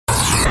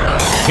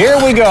Here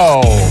we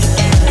go.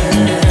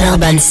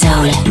 Urban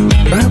Soul,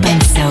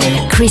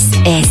 Chris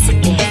S.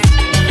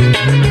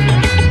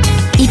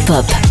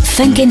 Hip-hop,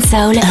 funk and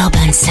soul,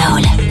 Urban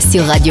Soul.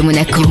 Sur Radio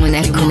Monaco.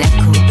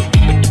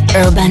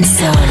 Urban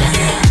Soul.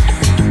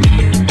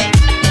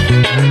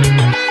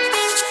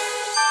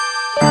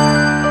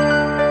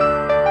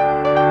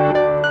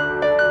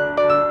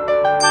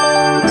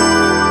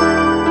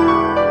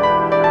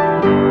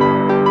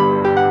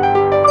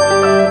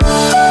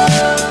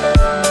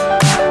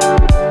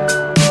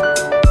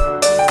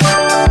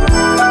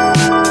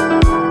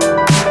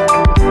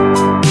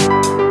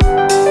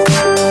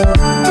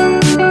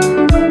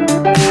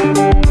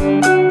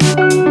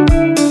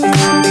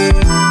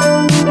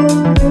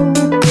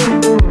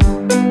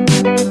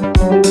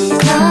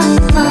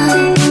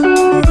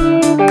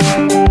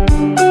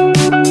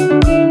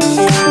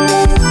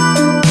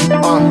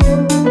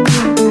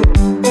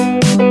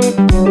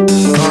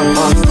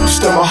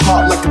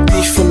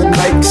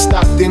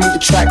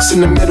 In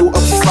the middle of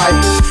a fight,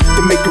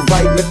 to make it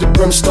right, let the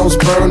brimstones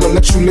burn, or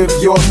let you live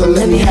yours, or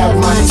let me have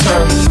my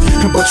turn.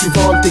 But you're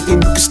wrong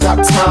thinking you can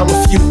stop time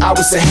a few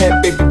hours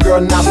ahead, baby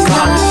girl, not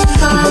mine.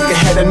 You look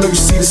ahead, I know you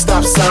see the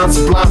stop signs.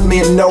 A blind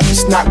man, no,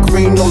 it's not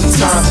green all the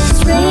time.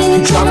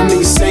 You driving me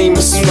insane,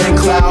 Mrs. Rain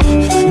Cloud.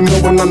 You know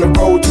we're on the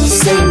road to the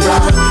same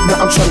route.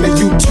 Now I'm trying to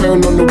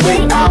U-turn on the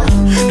way out.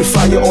 The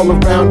fire all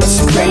around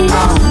us, play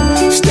out.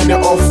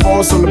 Standing all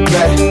fours on the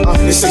bed.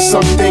 They say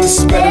some things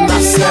is better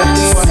not said.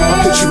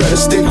 I picture red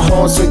stick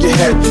horns on your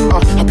head.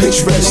 I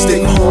picture red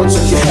stick horns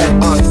on your head.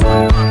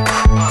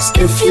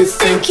 If you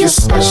think you're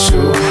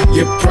special,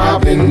 you're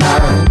probably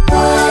not.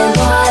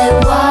 Why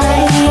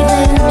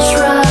even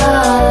try?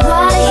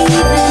 Why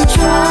even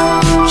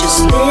try? Just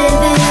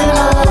living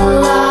a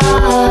lie.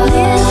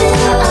 Living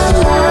a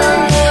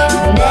lie.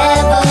 You've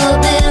never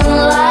been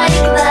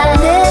like that.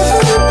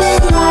 Never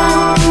been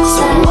like.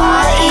 So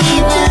why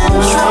even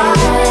try?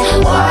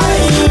 Why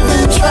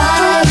even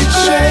try to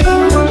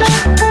change?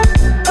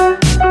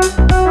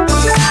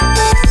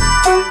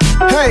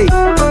 Hey.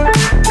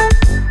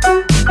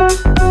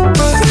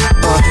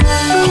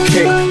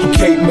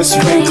 Okay, Miss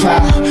Rain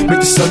Cloud, make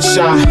the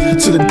sunshine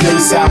till the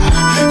day's out.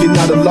 You're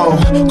not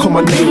alone, call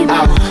my name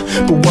out.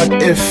 But what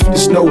if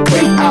there's no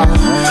way out?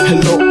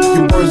 Hello,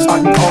 your words are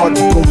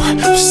inaudible.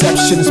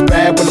 Perception is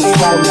bad when I'm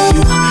calling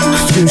you.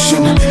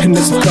 Confusion, and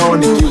it's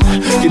dawn in you.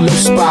 You're no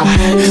spy,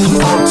 I'm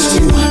on to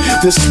you.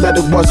 This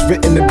letter was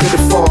written in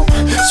bitter form,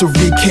 so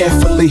read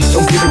carefully,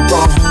 don't get it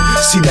wrong.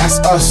 See, that's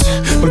us,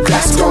 but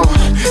that's gone.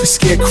 The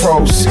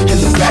scarecrows in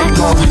the back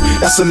lawn.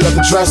 That's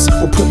another dress,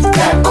 we'll put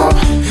that on.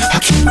 I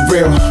keep it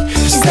real,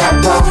 is that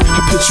wrong?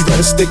 I picture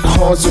red stick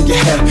horns on your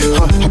head.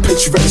 I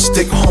picture red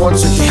stick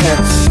horns on your head.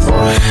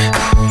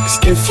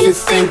 If you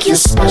think you're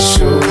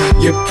special,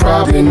 you're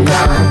probably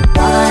not.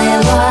 Why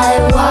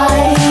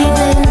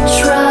even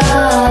try?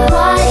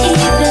 Why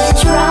even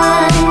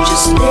try?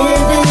 Just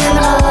living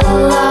a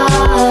lie.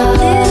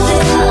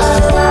 Living a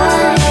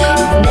lie.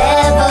 You've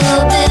never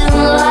been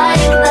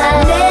like that.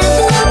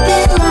 Never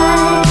been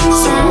like.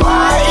 So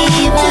why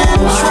even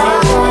try?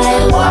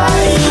 Why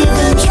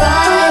even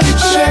try to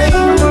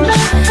change?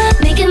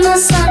 Making the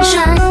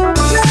sunshine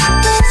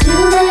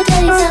till the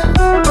day's out.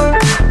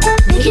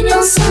 Making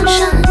your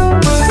sunshine.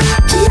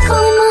 Do you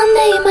calling my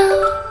name out?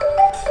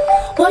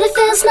 What if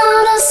there's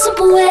not a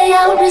simple way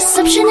out?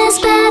 Reception is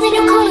bad and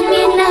you're calling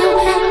me now.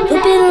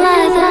 Never been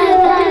like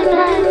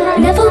that.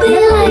 Never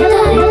been like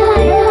that.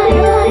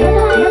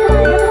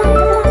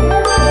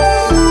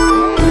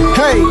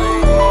 Hey.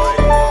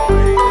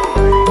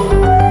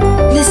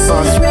 This is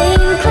Rain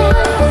Cloud.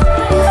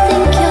 You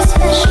think you're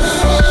special.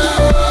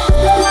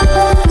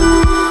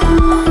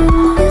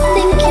 You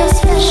think you're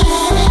special.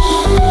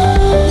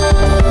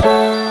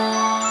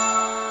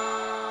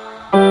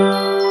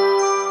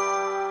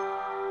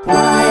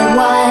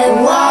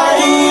 Why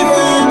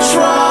even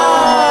try?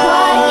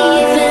 Why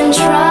even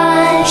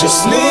try? Just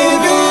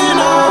living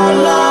our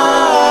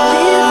life.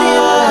 Living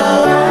our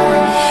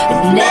life.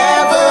 It's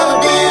never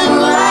been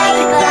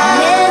like that.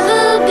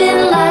 Never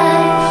been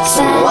like.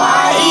 So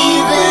why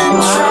even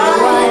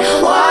try?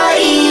 Why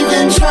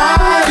even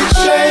try to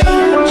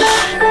change?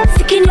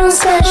 Thinking you're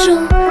special.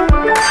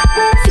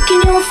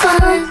 Thinking you're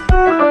fine.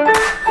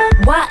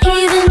 Why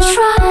even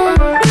try?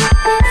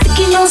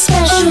 Thinking you're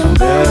special.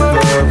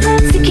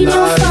 Thinking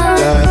you're fine.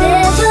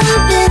 Never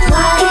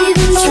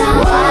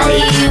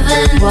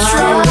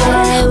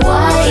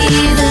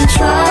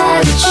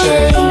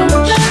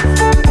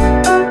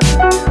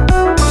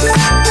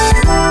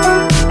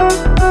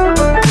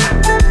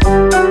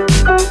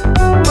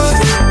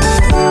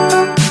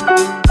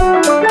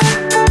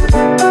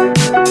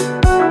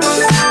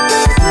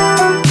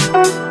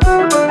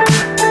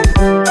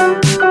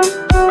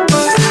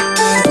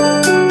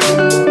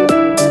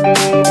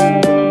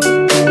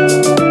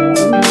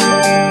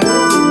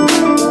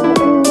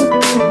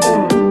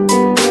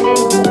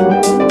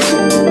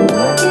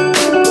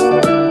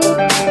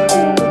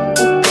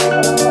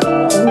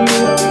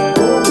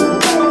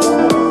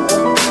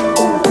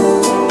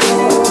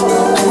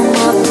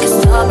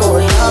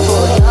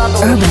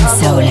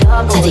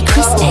avec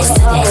Chris S.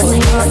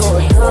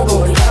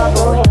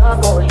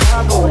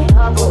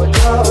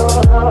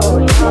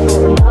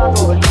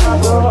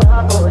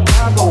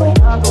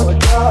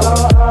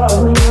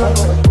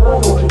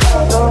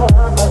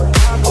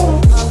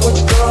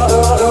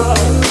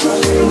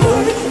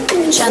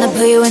 Tryna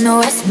put you in the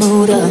West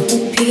mood,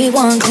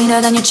 P1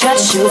 cleaner than your church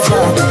shoes,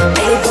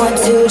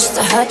 8.2 just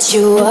to hurt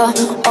you,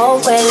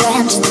 old red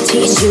lamp just to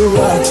tease you,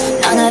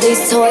 none of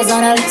these toys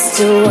on a list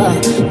to,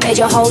 made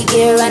your whole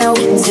year and a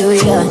week to,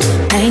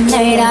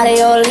 made out of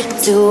your league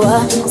to,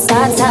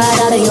 side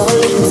out of your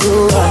league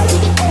to,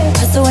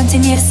 so empty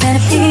near the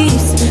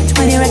centerpiece,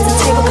 20 racks on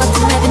table, cups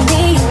and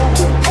ebony.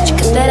 She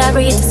cut that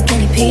ivory into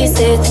skinny pieces,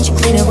 then she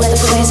clean it with a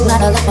clean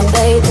not like my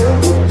baby.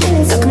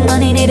 Talking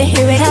money, need a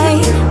hearing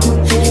aid.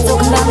 He's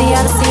talking about me,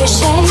 I don't see a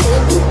shade.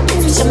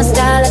 Switch up my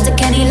style, I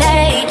took any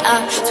lane.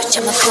 Switch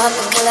up my club,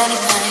 I kill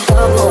anything.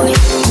 Oh boy.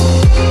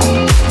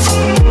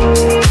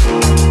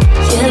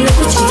 Yeah, look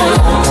what you done.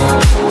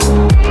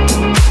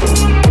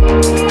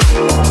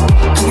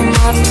 I'm a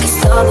motherfucking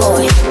star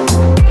boy.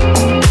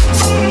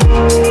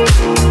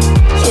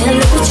 Yeah,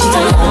 look what you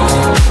done.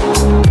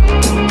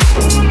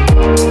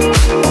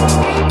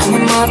 I'm a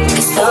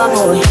motherfucking star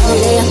boy. Every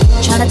day I'm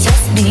tryna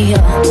test me,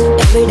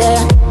 every day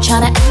I'm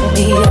tryna end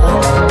me,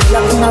 pull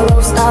up in my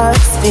road star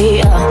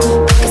sphere,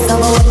 cause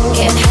I'm awake,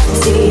 getting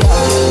hefty,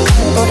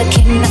 coming for the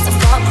king, that's a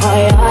far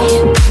cry,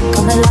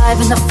 come alive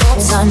in the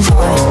full-time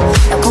boy,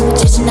 no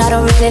competition, I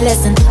don't really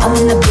listen, I'm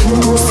in the big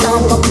mood, so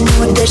I'm bumping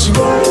new edition,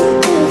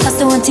 plus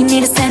the one team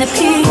need a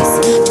centerpiece,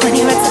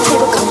 20 racks on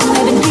table, come from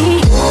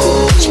ebony.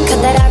 She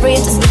cut that ivory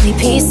into skinny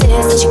pieces,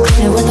 and she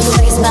clean it with her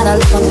face, man, I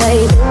love my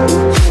baby.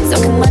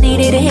 Talking money,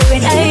 need a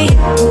hearing aid.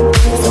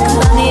 Talking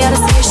about me, I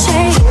don't see a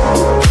shade.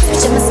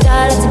 Switch up my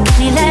style, I took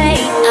any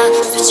lane.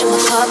 Switch up my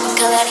cup, I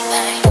kill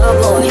anything. Oh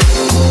boy.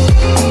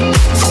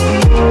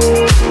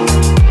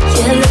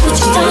 Yeah, look what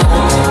you done.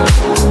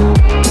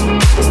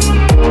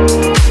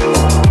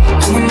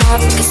 I'm a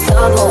motherfucking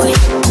star boy.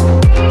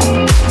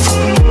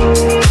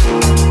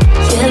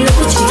 Yeah, look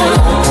what you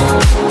done.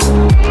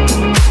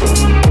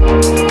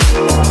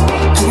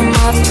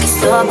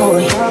 Star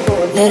boy,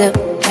 lit up,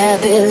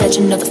 rabbit,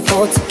 legend of the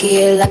 40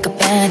 gear like a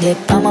bandit.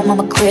 Found my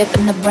mama crib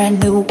in a brand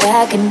new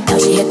wagon. Now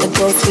she hit the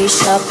grocery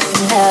shop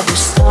and lavish.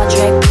 Star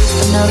Trek boots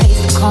from the race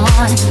to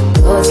con.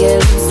 Girls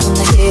get loose when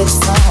they hear the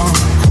song.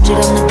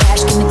 100 on the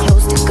dash, get me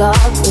close to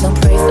God. We don't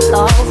pray for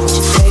love, we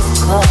just pray for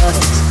cause.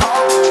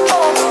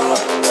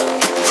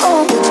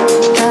 Oh,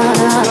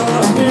 God,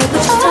 look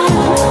what you done.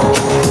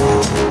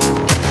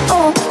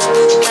 Oh,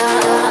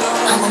 God,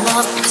 I'm a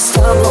motherfucking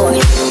star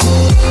boy.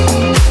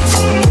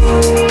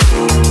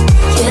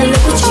 Yeah,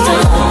 look what you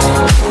done.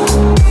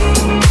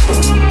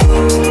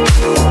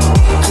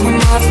 I'm a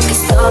motherfucking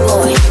star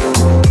boy.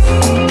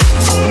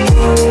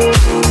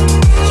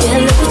 Yeah,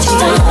 look what you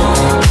done.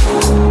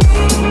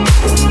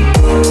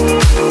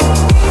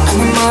 I'm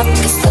a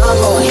motherfucking star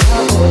boy.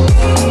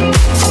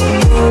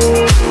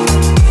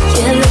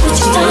 Yeah, look what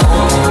you done.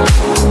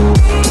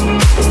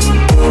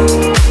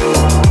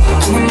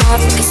 I'm a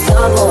motherfucking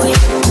star boy.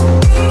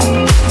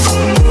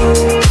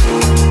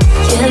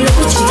 Yeah, look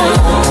what you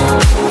done.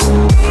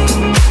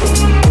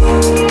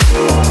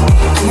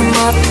 I'm a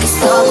motherfucking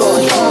star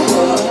boy.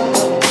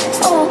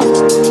 Oh,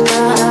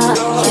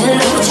 yeah,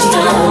 look what you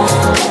done.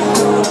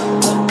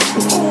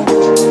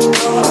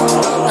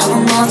 I'm a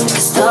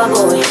motherfucking star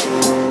boy.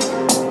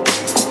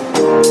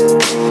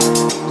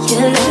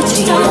 Yeah, look what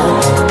you done.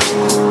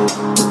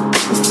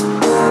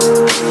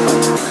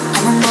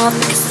 I'm a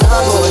motherfucking star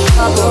boy.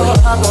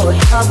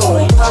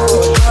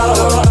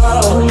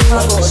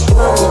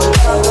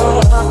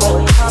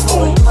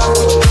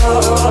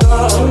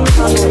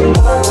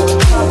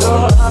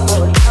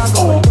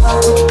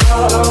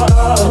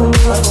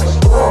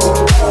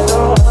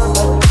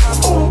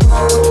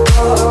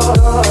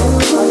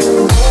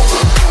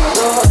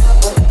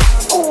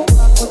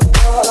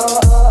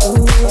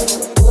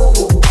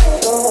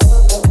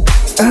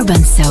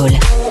 Urban Soul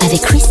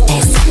avec Chris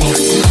S.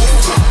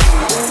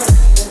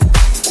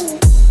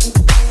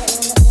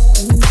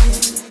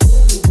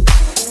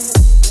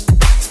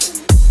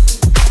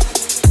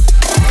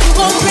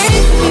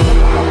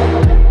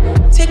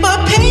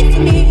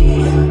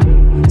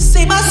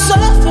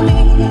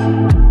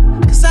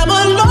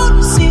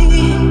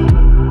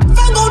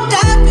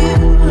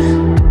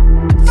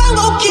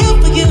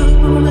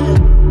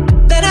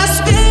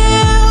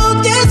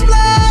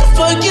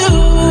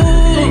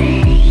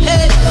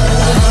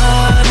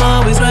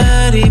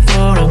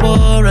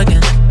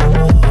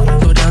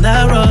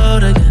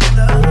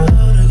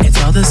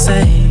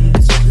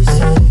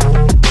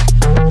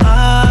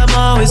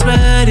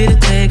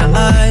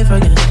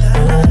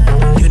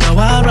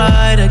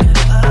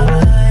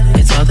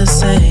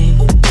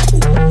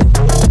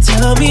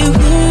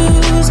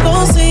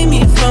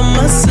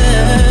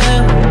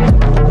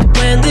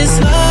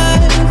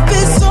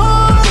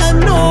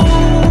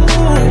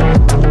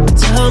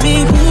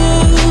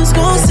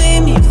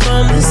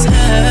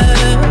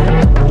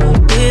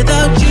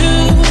 Without you,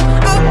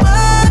 I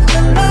walk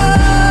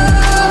alone.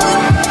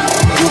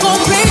 You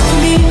gon' break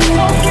me.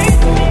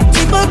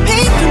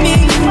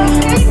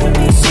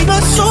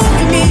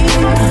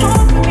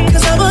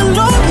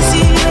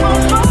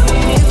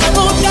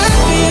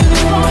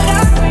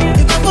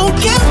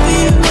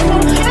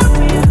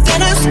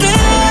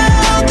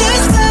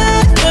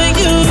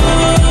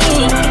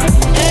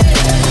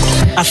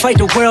 fight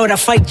the world, I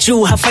fight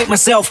you, I fight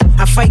myself,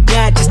 I fight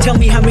God, just tell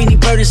me how many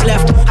burdens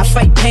left. I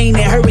fight pain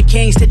and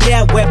hurricanes, today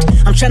I wept.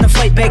 I'm trying to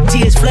fight back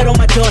tears, flood on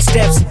my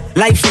doorsteps.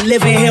 Life and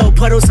living hell,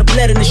 puddles of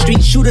blood in the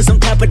street, shooters on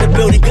top of the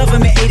building,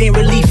 government aid ain't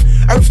relief.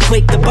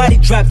 Earthquake, the body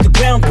drop, the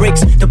ground breaks,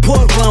 the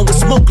poor run with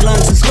smoke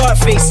lungs and scar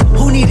face.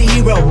 Who need a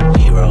hero?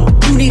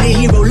 You need a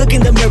hero, look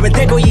in the mirror,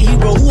 there go your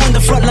hero. Who on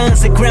the front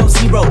lines at ground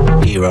zero?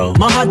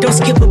 My heart don't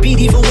skip a beat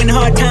even when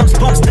hard times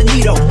bumps the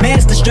needle.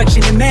 Mass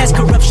destruction and mass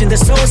corruption, the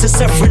souls of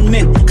suffering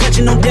men,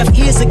 clutching on deaf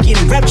ears again,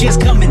 rapture's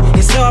coming.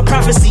 It's all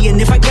prophecy, and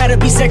if I gotta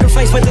be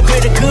sacrificed for the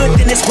greater good,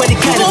 then that's what it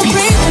gotta be.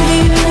 Pray for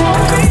me,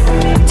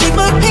 take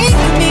my pain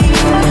for me,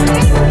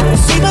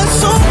 save my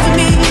soul for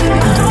me,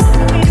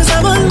 'cause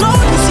I'm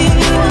alone to see.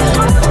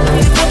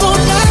 If I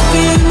gon' die for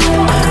you,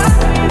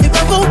 if I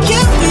gon'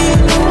 kill for you,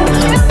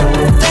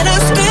 then I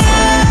spill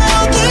this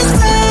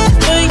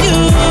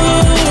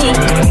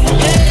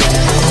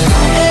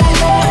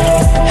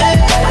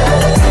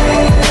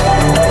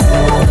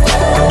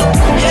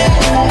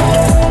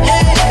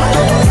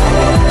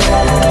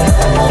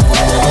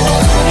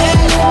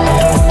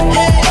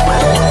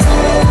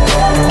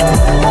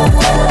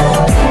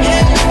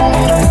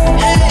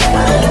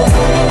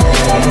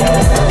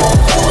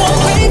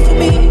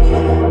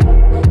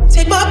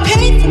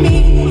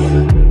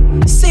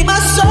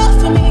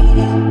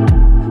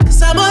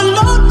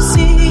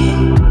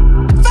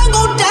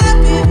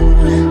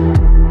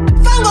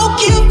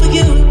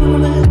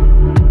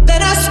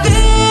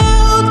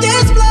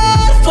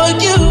blood for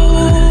you.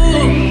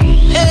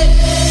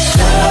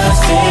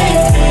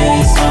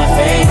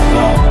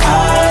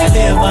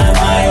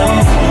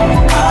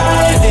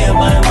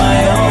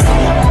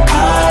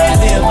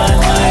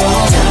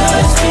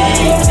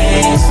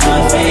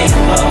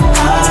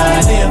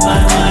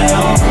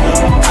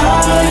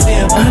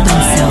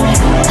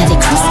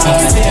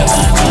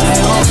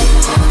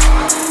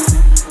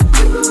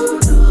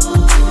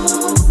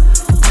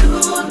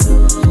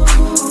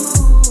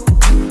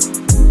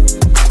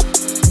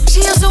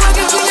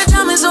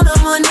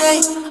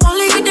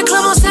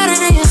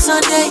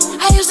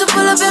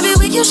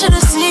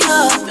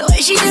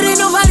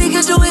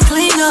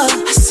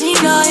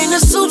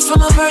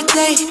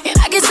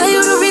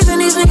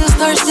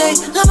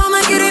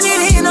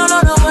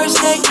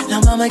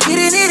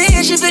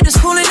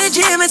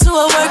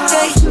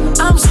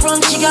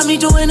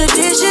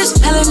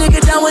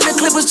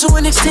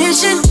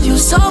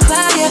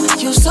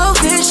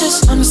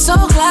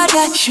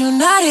 You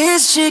not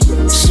his chick.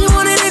 She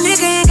wanted a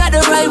nigga, ain't got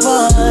the right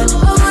one.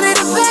 I wanted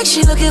a bag,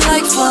 she looking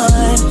like fun.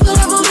 Pull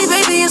up on me,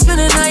 baby, and spend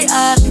the night.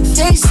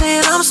 They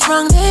saying I'm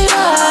sprung, they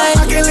right.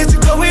 I can't let you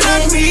go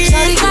without me.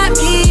 Shawty got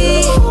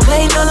me,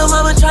 playing on the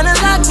mama tryna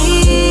lock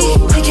me.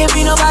 It can't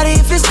be nobody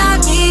if it's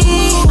not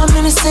me. I'm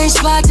in the same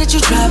spot that you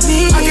dropped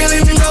me. I can't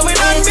let you go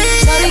without me.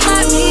 Shawty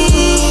got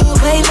me,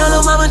 playing on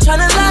the mama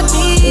tryna lock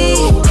me.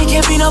 It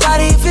can't be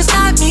nobody if it's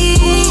not me.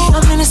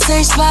 I'm in the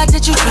same spot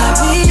that you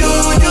dropped me.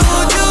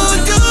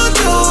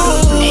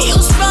 And you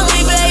sprung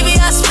me, baby,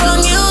 I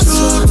sprung you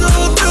too.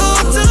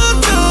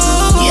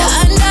 Yeah,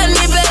 undone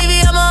me,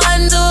 baby, I'm a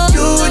undo.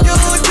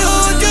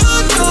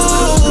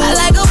 I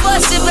like a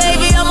bossy,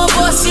 baby, I'm a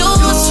boss you.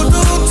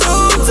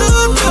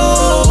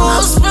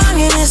 I'm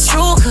sprung and it's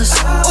true, 'cause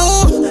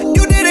ooh,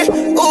 you did it,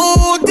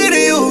 ooh, did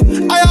it you.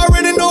 I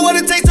already know what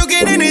it takes to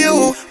get into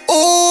you.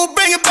 Ooh,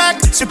 bring it back.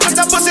 She puts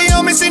that pussy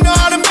on me, she know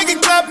how to make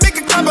it clap, I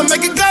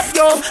make it clap,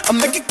 yo. I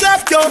make it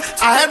clap, yo.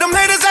 I had them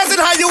haters asking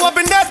how you up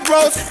in that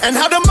road, and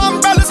how them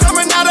umbrellas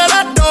coming out of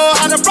that door,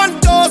 how the front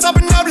doors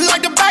open up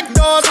like the back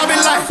doors. I be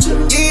like,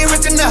 you ain't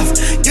rich enough.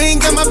 You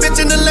ain't got my bitch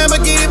in the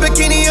Lamborghini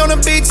bikini on the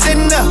beach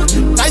sitting up.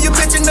 Now you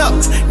bitching up,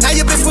 now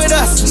you bitch with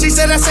us. She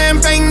said that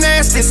champagne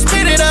nasty,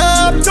 spit it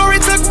up. Tory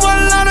took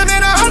one line and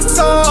made a hot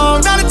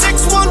song. Now the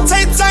chicks want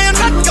tapes, I am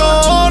not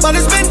gone, but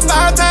it's been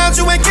 5 times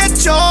you ain't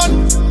get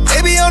on.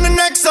 Baby on the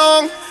next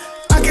song.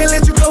 I can't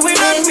let you go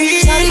without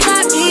me. Shawty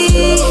got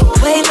me,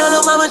 waiting on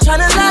the mama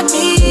tryna lock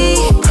me.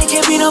 It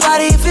can't be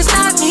nobody if it's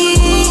not me.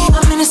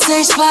 I'm in the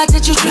same spot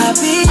that you dropped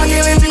me. I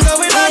can't let you go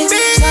without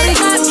me. Shawty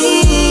got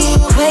me,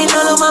 waiting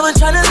on the mama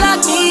tryna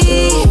lock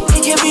me.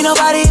 It can't be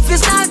nobody if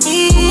it's not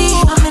me.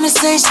 I'm in the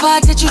same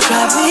spot that you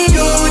dropped me.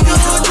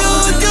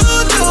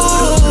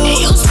 And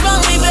you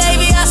sprung me,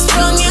 baby, I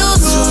sprung you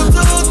too.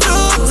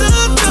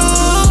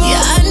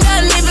 Yeah,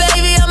 undone me,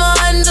 baby, I'm a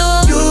undo.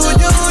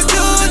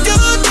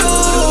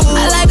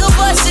 I like a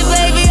bossy,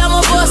 baby, I'm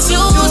a boss you.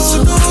 I'm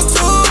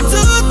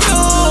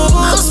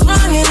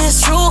sprung and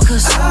it's true,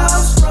 'cause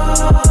I'm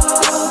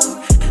sprung.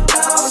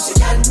 Now she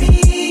got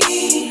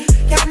me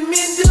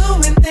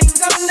doing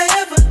things I'll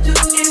never do.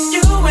 If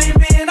you ain't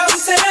been, I'm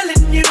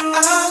telling you,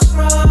 I'm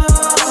sprung.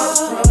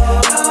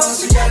 Now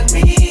she got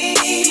me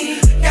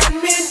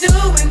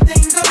doing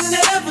things I'll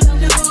never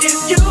do. If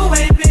you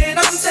ain't been,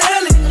 I'm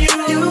telling you.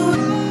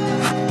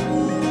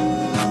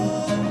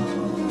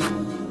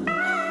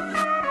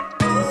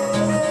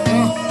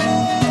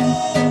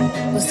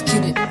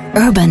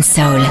 Urban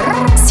Soul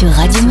sur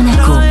Radio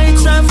Monaco.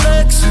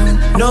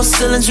 No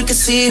ceilings, you can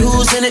see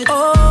who's in it.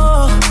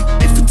 Oh,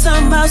 if we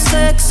talking about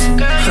sex.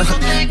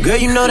 Girl,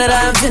 you know that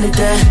I invented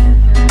that.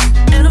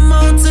 And I'm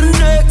on to the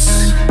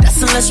next.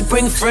 That's unless you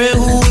bring a friend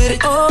who with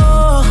it.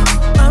 Oh,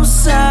 I'm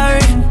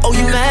sorry. Oh,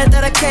 you mad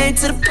that I came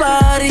to the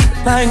party?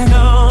 Like,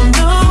 no,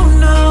 no,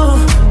 no.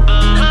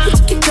 You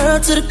took your girl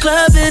to the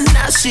club and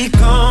now she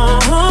gone.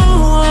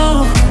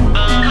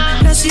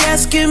 Now she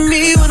asking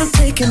me when I'm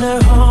taking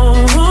her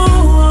home.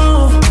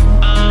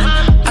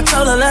 I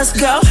told her let's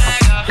go,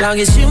 long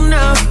as you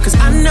know, cause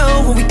I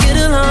know when we get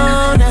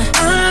alone that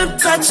I'm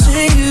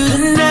touching you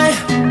tonight.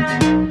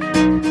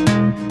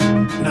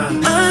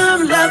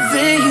 I'm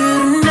loving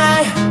you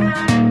tonight.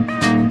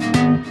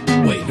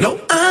 Wait, no.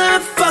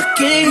 I'm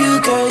fucking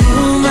you, girl.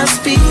 You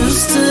must be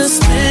used to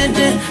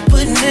spending,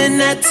 putting in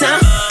that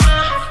time.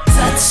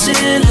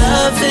 Touching,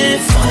 loving,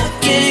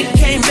 fucking,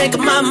 can't make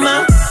up my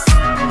mind.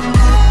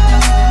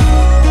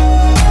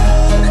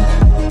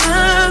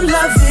 I'm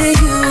loving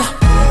you.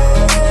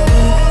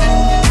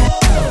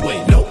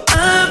 Wait, no.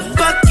 I'm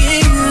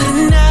fucking you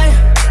tonight.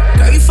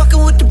 Girl, you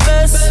fucking with the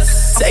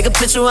best. Take a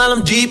picture while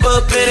I'm deep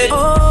up in it.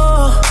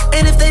 Oh,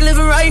 and if they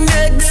living right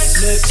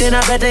next, then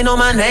I bet they know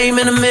my name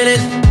in a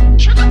minute.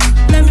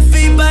 Let me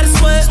feel your body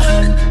sweat.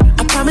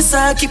 I promise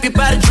I'll keep your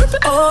body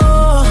dripping.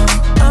 Oh,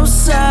 I'm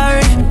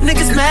sorry.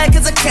 Niggas mad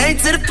cause I came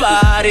to the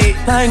party.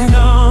 Like,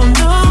 no,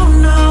 no,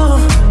 no.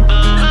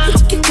 You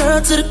took your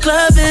girl to the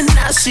club and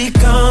now she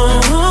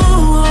gone.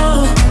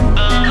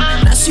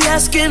 Now she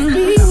asking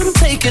me when I'm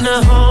taking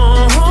her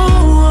home.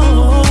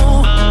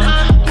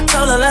 I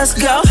told her let's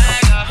go,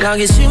 long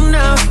as you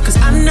know, cause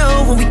I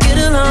know when we get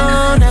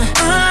alone that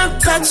I'm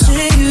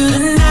touching you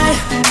tonight.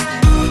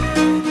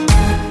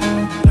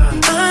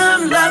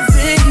 I'm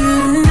loving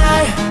you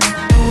tonight.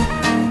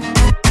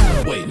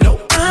 Wait, no.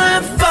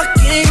 I'm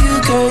fucking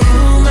you, girl.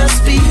 You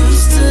must be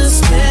used to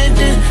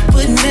spending,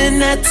 putting in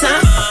that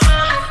time.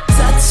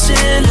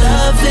 Touching,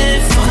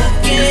 loving,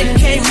 fucking,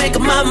 can't make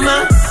up my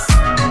mind.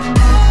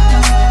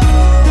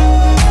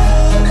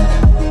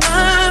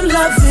 I'm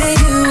loving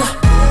you.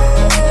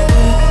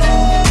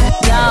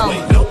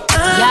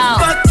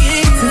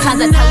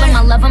 Sometimes I tell him I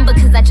love him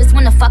because I just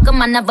wanna fuck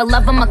him. I never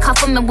love him, I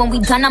cuff him, and when we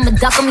done, I'ma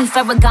duck him. He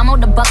Ferragamo,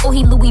 the buckle,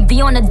 he Louis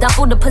V on the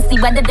duffel. The pussy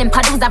wetter than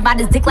puddles, I ride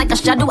his dick like a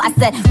shuttle. I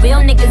said, real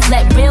niggas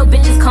let real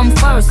bitches come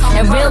first,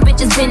 and real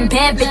bitches been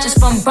bad bitches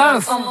from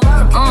birth.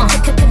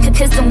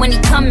 Kiss him when he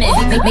coming.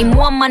 Made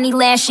more money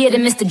last year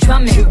than Mr.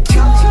 Drummond. You like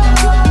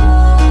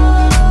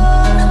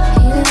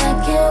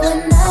it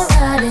when I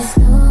ride it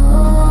slow.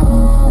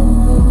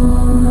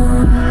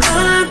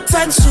 I'm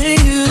touching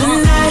you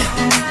tonight.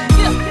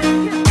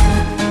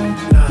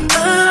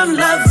 I'm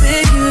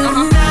loving you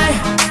tonight.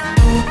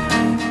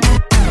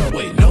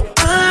 Wait, no.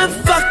 I'm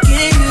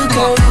fucking you,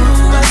 girl. You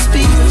must be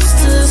used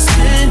to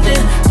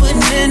spending,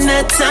 putting in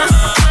that time.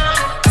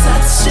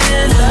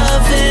 Touching,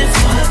 loving,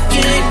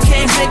 fucking,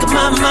 can't make up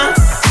my mind.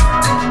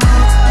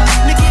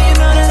 Nigga, you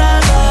know that I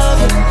love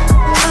you.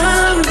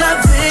 I'm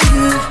loving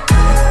you.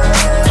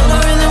 And I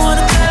really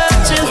wanna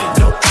touch you.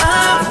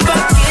 I'm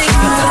fucking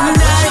you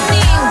tonight.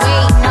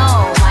 Wait, no,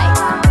 like,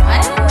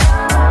 what?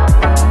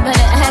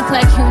 Better act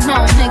like you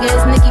know, nigga,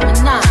 it's Nicki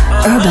Minaj.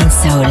 Urban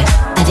Soul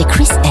avec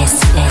Chris S.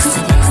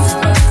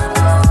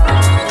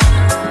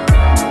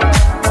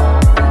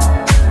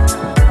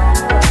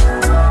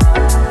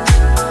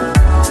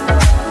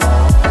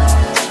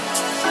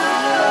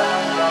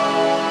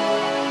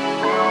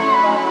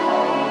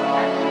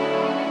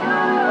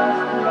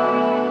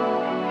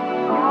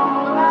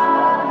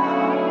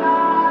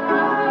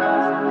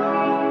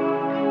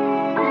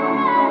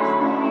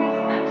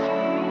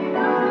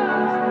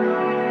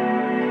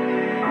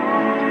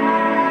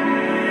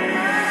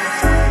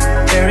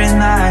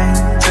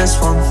 Just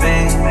one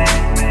thing.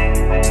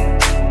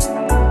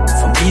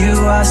 From you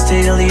I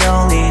still the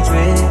only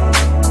dream.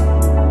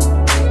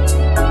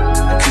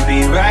 I could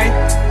be right,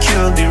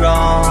 could be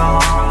wrong.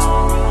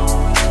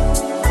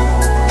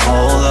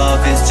 All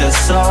love is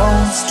just so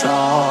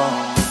strong.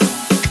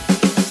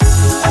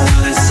 I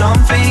know there's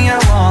something I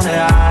wanna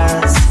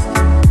ask.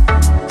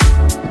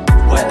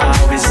 Why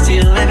are we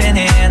still living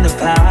in the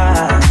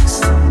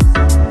past?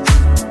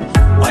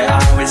 Why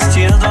are we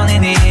still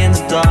running in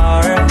the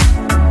dark?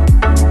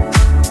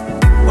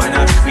 When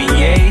I'm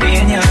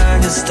creating you're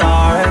the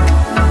start.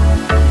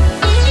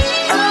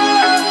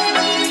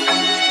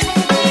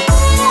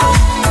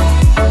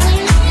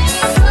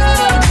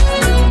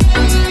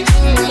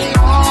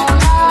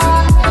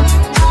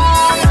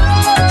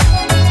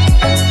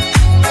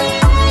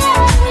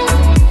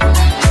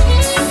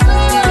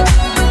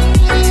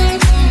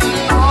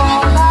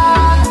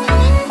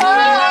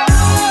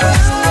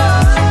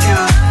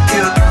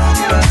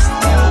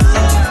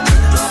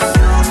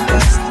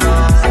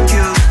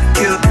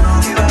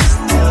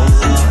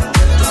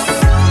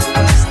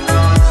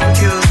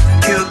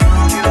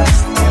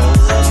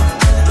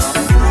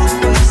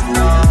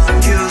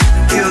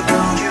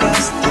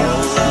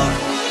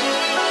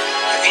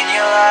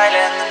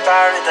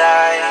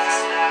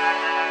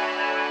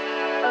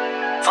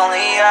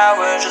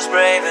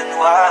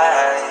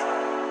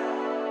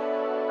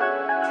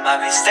 My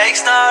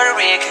mistakes not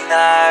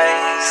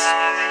recognized.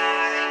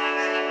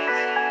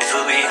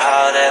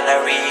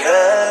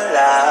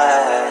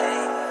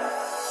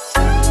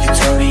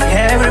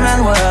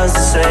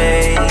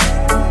 say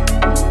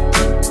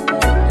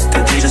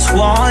that they just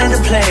wanted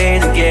to play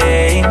the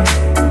game,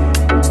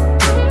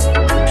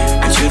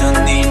 but you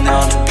don't need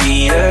not to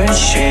be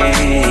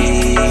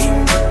ashamed.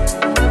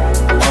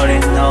 All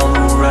in all,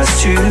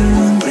 rush to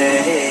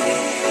play.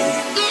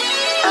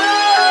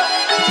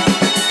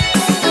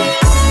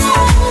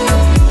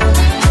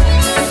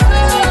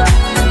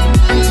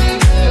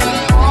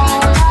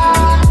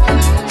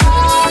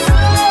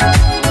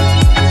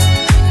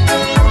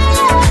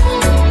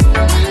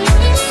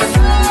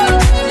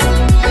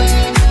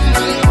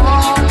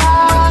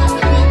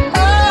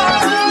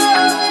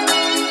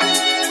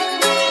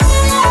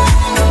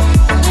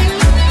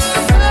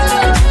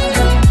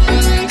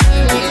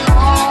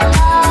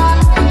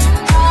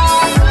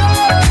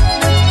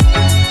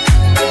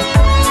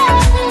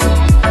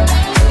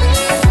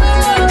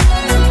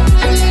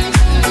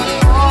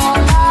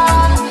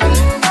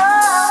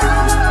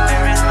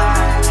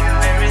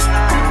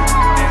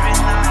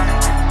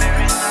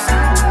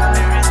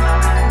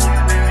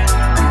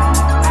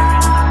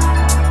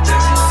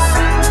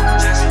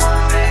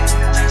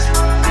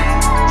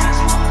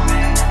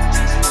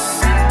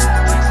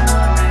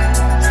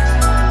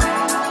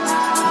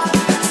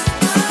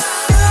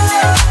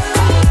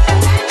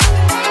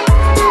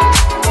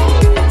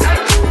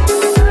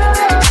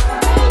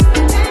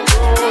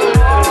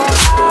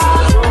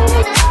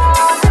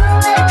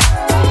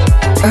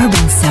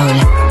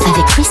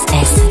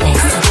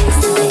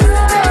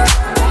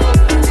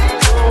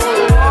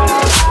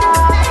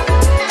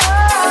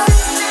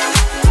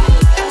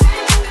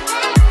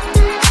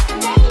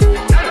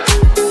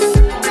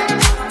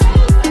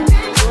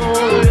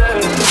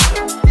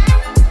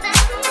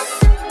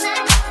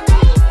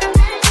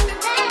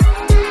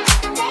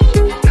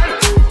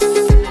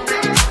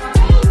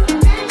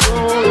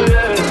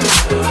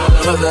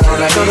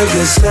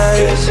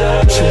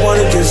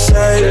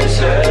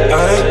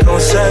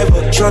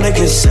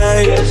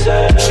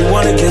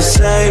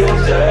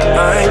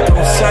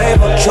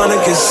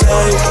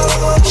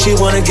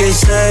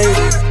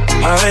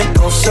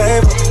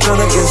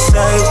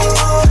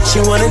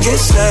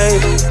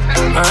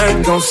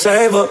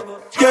 Save her,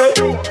 yeah.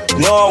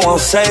 No, I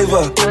won't save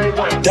her.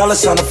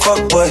 Dallas on the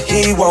fuck, but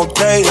he won't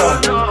date her.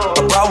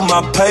 About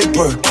my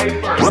paper,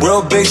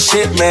 real big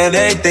shit, man.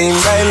 Everything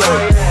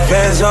Mailer.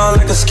 Bands on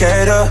like a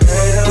skater.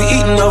 We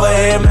eating over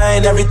here,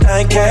 man.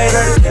 Everything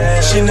catered.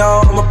 She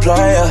know I'm a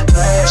player.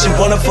 She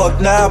wanna fuck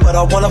now, but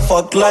I wanna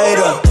fuck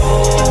later.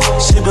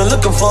 She been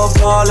looking for a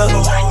baller.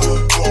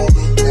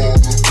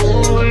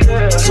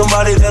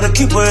 Somebody that'll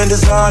keep her in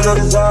designer.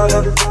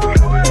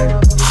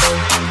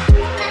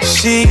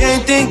 She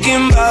ain't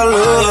thinking about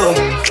love,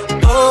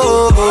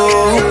 oh.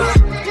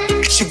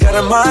 She got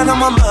her mind on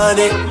my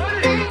money.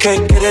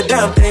 Can't get a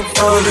damn thing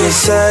from me. Get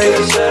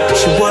saved,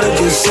 she wanna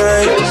get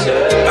saved.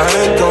 I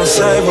ain't gon'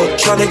 save her,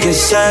 tryna get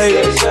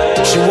saved.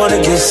 She wanna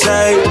get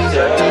saved.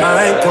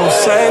 I ain't gon'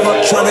 save her,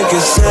 tryna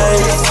get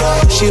saved.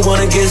 She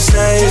wanna get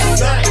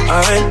saved. I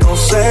ain't gon'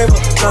 save her,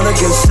 tryna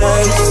get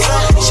saved.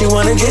 She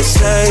wanna get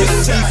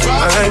saved.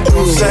 I ain't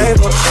gon' save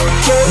her.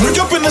 Look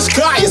up in the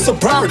sky, it's a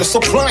bird, it's a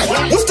plane.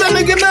 What's that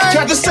nigga name?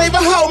 Tried to save a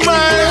hoe,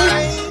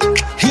 man.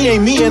 He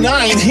ain't me and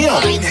I ain't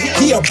him.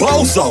 He a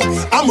bozo,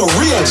 I'm a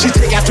real. She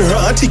take after her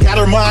auntie, got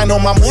her mind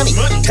on my money.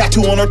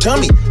 Tattoo on her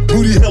tummy,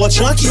 booty hella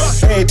chunky.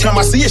 Every time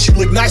I see her, she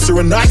look nicer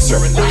and nicer.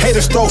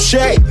 Haters throw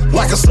shade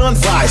like a sun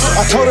visor.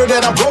 I told her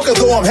that I'm broke,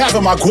 though I'm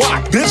having my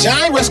guac. Bitch,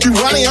 I ain't rescue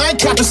Ronnie, I ain't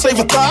Captain Save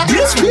a Thought.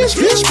 Bitch,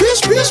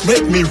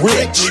 make me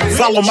rich.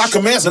 Follow my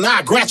commands and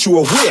I grant you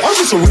a wish. I'm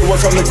just a real one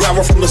from the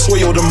gravel, from the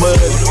soil to mud.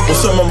 But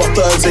some of my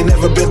thugs ain't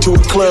never been to a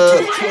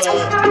club.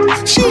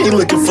 She ain't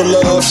looking for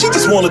love, she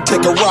just wanna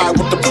take a ride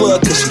with the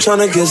plug. Cause she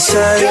tryna get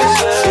saved,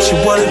 she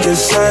wanna get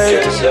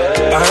saved.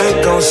 I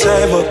ain't gon'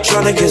 save her,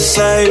 tryna get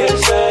saved.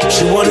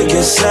 She wanna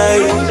get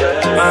saved,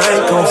 I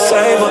ain't gon'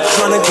 save her,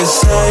 tryna get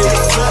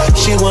saved.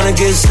 She wanna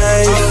get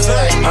saved,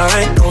 I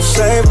ain't gon'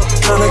 save her,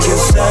 tryna get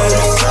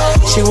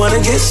saved. She wanna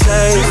get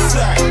saved,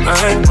 I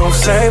ain't gon'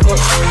 save her.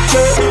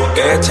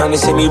 Every time they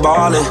see me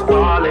ballin',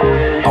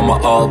 all my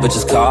old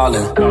bitches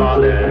callin'.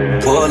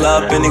 Pull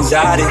up in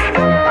anxiety,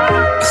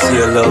 I see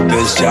a little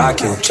bitch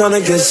jocking.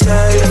 Tryna get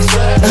saved,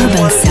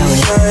 Urban Soul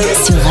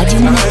sur Radio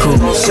Monaco.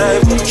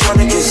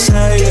 Tryna get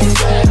saved,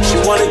 she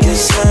wanna get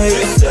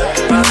saved.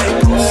 I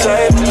ain't gon'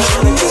 save her,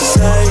 tryna get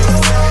saved.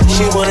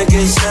 She wanna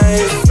get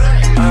saved,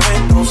 I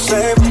ain't gon'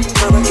 save her,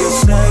 tryna get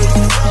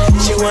saved.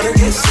 She wanna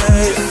get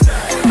saved,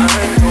 I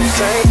ain't gon'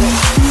 save her.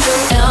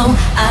 No,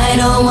 I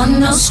don't want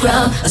no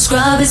scrub. A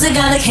scrub is a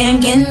guy that can't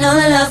get no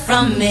love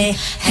from me.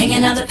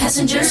 Hanging out the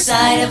passenger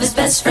side of his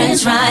best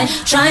friend's ride,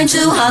 trying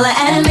to holler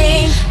at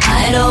me.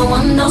 I don't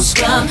want no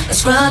scrub. A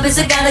scrub is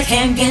a guy that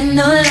can't get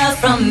no love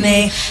from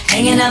me.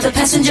 Hanging out the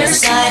passenger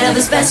side of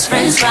his best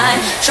friend's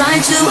ride,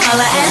 trying to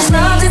holler at me.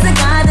 Scrub is a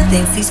guy that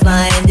thinks he's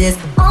fine and is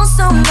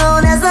also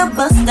known as a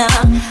buster.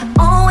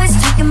 Always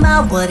talking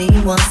about what he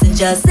wants and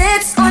just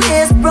sits on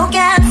his broke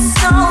ass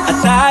soul. I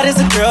thought it's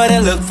a girl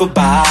that look for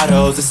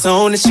bottles. As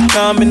soon as she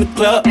come in the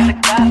club,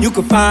 you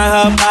can find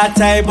her by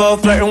table,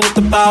 flirting with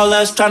the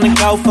ballers, trying to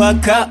go for a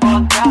cup.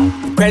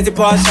 crazy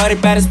part, shorty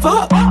bad as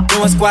fuck.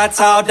 Doing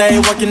squats all day,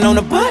 working on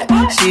the butt.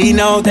 She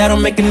know that'll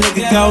make a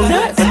nigga go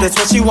nuts, but that's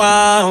what she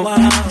want.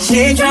 She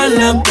ain't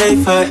tryna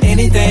pay for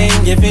anything,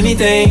 if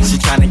anything. She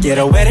tryna get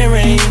a wedding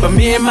ring, but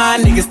me and my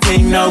niggas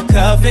think no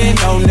coven,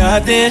 no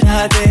nothing.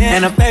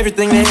 And her favorite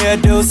thing to hear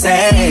do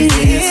say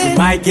is we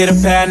might get a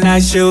pair of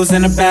nice shoes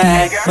in the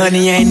bag.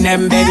 Money ain't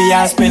nothing, baby,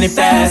 I'll spend it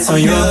fast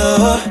on you.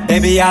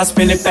 Baby, I'll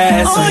spend it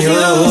fast on you.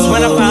 That's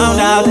when I found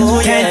out that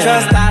you can't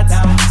trust dots.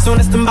 Soon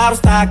as the bottles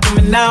start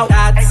coming out,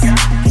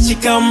 she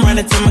come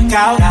running to my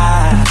couch.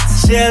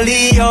 She'll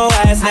leave your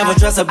ass, never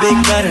trust a big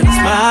butt and a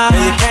smile.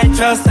 You can't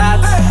trust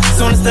dots.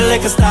 Soon as the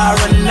liquor start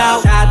running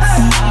out,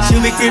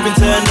 she'll be creeping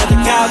to another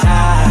couch.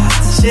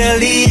 She'll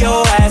leave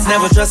your ass,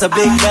 never trust a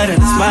big butt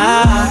and a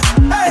smile.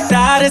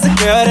 That is a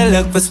girl that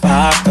look for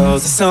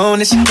sparkles. As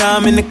soon as she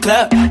come in the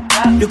club,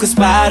 you can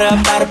spot her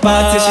by the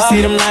bar till she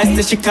see them lights.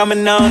 Till she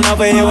coming on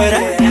over here with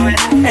her.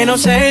 Ain't no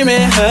shame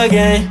in her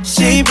game.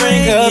 She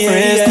bring her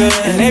friends too,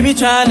 and they be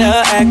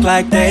tryna act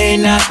like they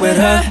not with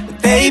her.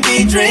 They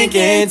be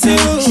drinking too.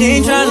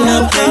 She ain't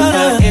tryna play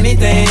for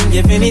anything,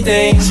 if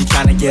anything. She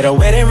tryna get a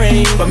wedding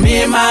ring, but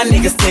me and my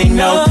niggas think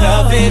no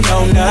coven,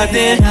 no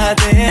nothing.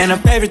 And her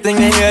favorite thing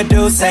to hear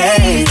do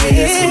say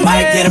is we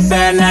might get a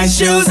pair of nice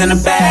shoes in the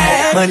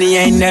bag. Money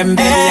ain't nothing,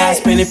 baby, I'll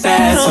spend it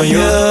fast on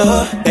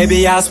you.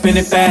 Baby, I'll spend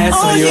it fast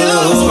on you.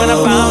 That's when I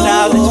found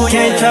out that you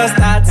can't trust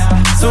dots.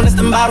 Soon as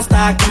the bottles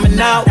start coming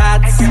out,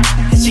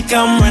 she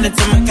come running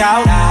to my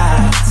couch.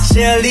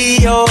 She'll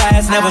leave your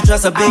ass, never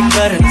trust a big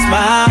butt and a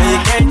smile. You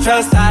can't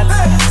trust that.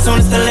 Soon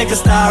as the liquor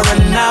start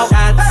running out,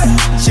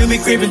 she'll be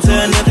creeping to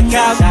another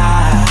couch.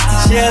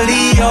 She'll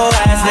leave your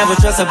ass, never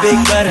trust a big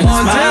butt and a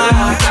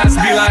smile. Thoughts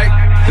be like,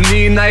 I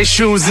need nice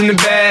shoes in the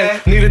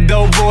bag. Need a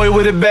dope boy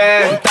with a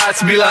bag.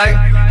 Thoughts be like,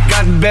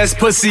 got the best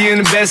pussy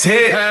and the best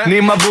head.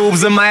 Need my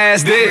boobs and my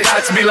ass dead.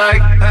 Thoughts be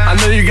like, I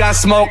know you got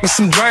smoke and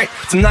some drink.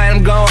 Tonight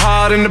I'm going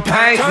hard in the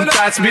paint.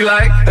 Thoughts be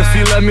like, if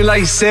he love me like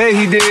he said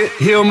he did,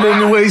 he'll move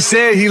me where he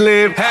said he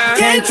lived.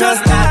 Can't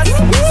trust that.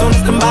 Soon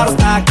as the bottles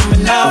start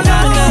coming out,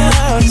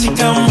 she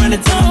come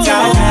running to my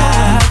couch.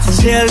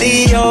 She'll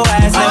leave your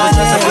ass, never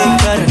trust a big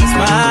butt and a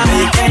smile.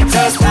 You can't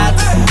trust that.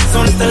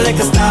 Soon as the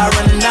liquor start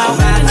running out,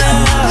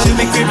 she'll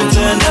be creeping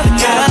to another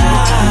couch.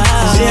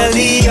 She'll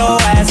leave your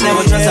ass,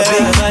 never trust a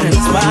big butt and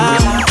a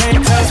smile.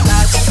 Can't trust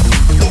that.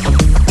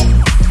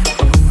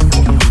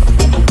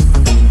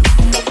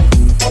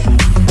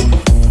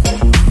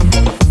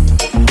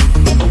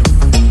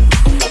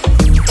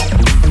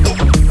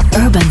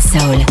 Urban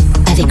Soul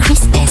avec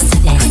Chris S.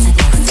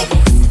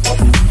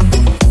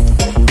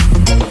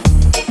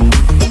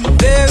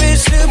 Very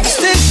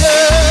superstitious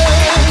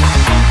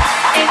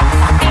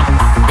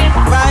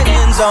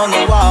writings on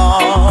the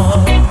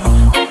wall.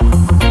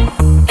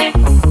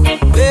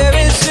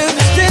 Very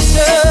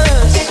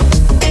superstitious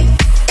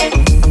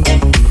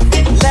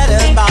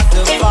letters about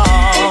to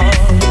fall.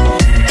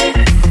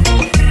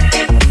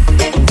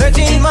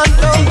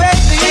 13-month-old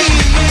baby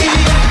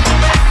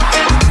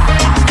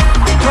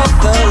broke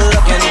the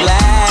looking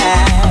glass.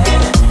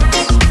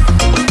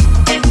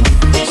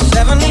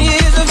 7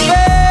 years of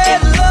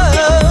bad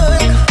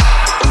luck.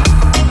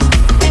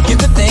 You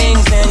put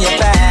things in your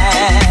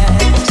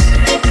past.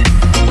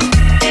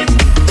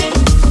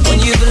 When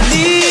you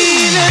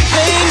believe in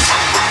things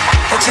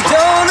that you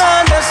don't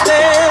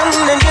understand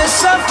and you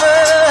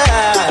suffer.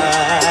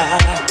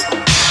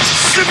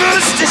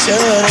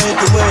 Superstition ain't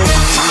the way.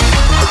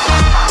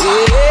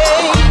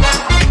 Yeah.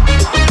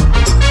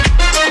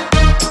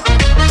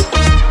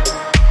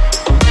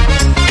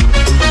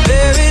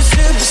 Very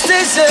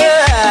superstitious.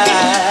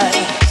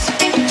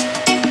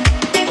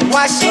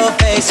 Wash your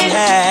face and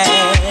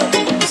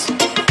hands.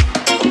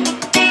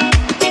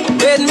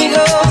 Let me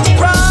go the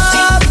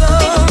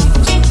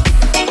problems.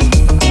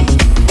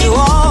 Do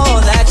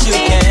all that you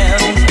can.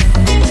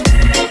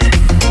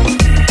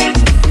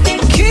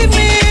 Keep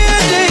me a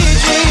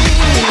daydream.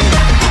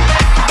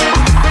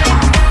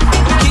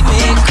 Keep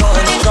me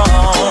going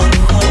strong.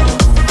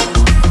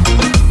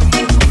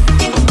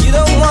 You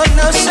don't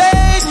wanna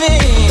save me.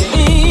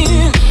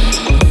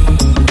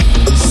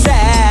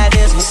 Sad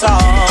is my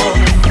song.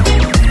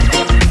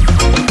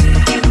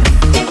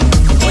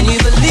 When you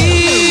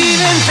believe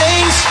in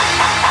things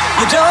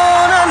you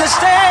don't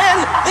understand,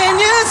 then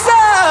you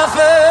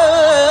suffer.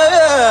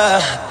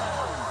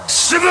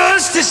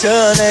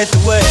 Superstition ain't the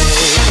way.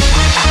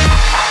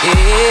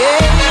 Yeah.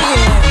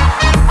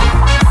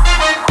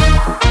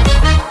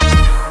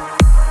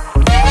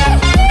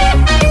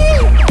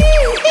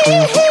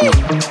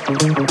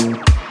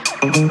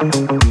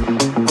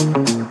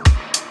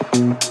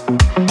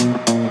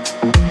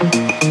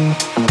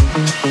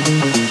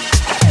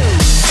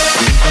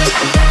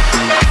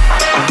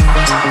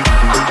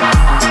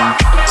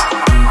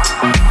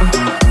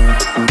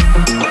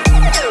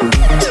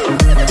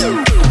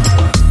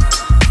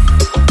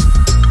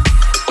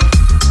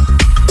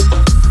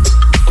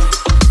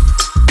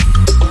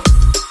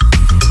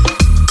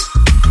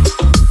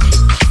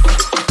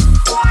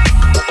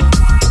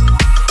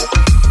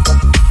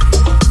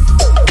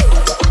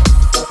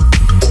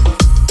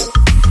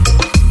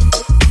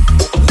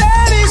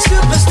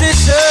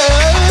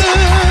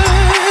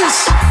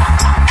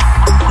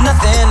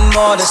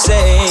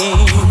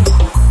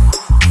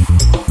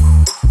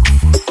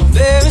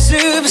 Very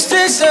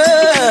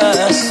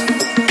superstitious.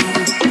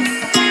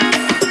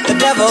 The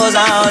devil's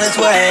on its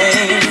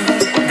way.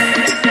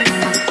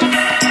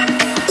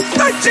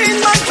 13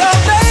 months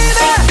old,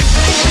 baby.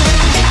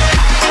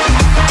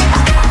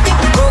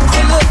 Broke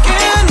the look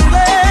in the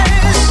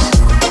face.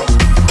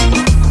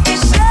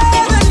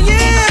 7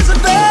 years of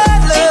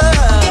bad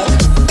luck.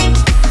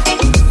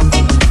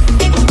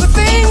 Put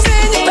things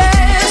in your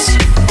past.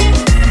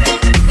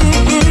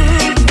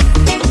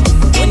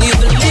 When you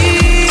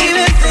believe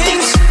in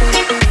things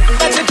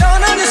that you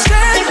don't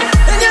understand,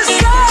 then you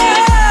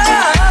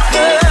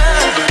suffer.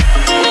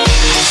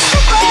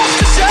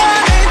 Superstition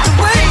ain't the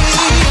way.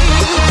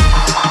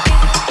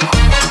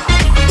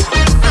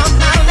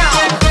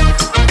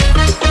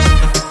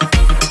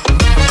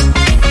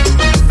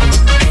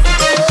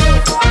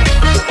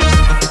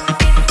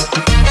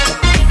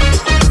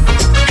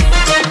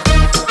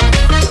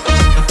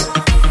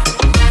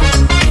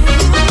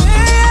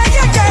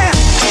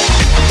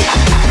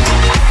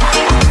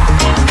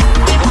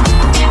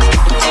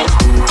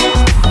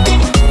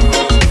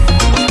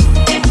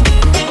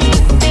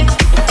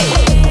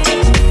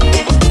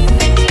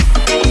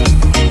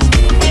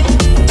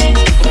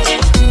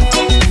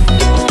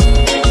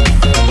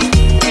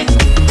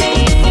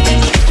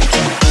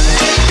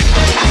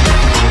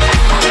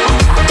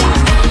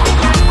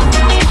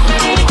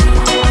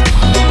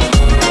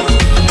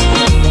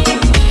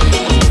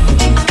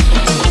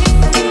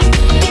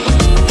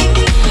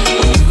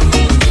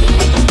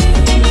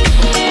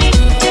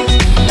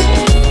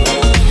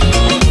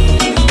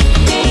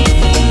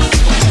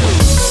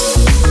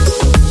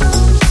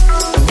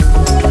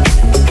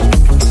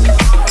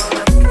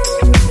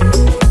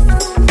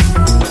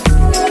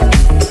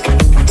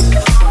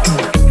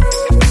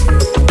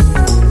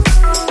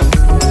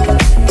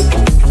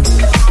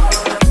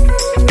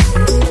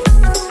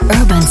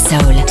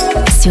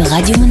 sur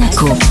Radio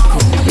Monaco.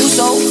 You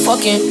so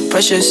fucking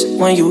precious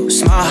when you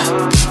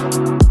smile.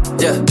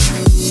 Yeah,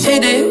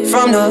 hit it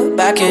from the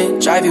back and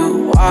drive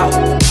you wild.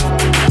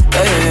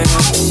 Yeah, yeah, yeah.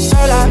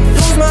 Girl, I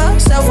lose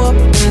myself up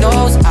in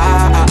those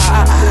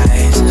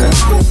eyes.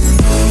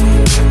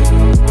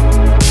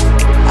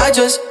 I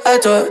just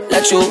had to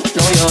let you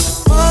know you're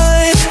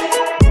mine.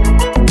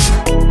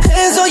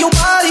 Hands on your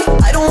body,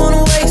 I don't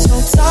wanna waste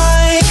no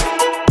time.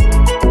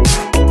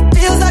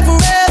 Feels like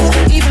forever,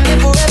 even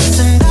if forever's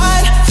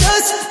tonight.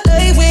 Just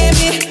stay with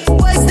me,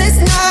 waste this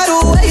night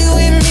away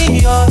with me.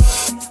 You're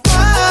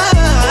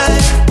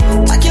mine,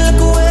 I can't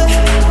look away.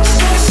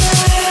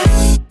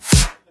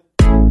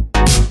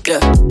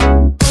 Yeah.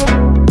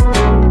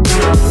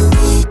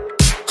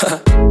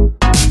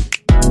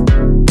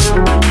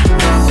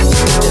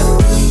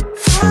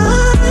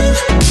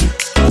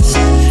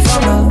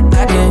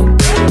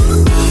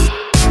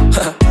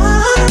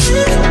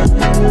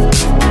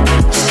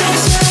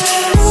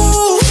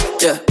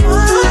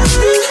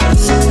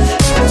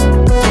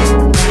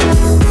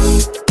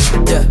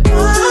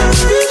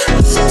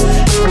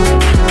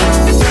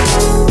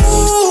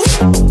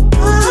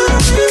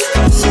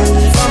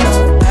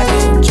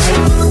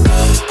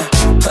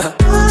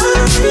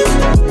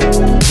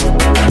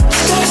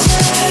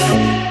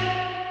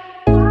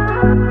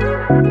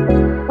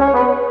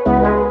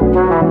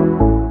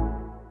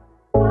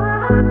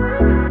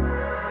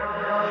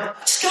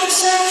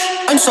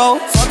 So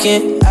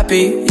fucking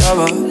happy you're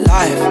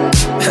alive.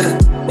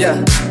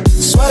 Yeah.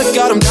 Swear to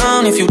God I'm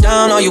down. If you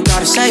down, all you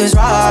gotta say is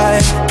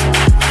right.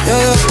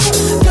 Yeah, yeah.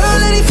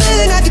 Girl,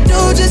 anything I can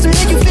do just to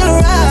make you feel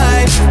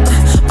alright.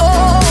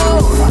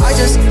 Oh, I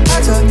just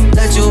had to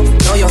let you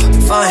know you're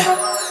fine.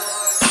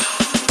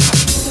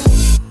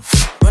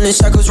 Running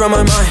circles round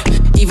my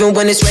mind. Even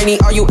when it's rainy,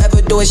 all you ever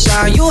do is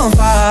shine. You on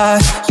fire.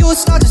 You a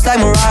star just like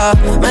Mariah.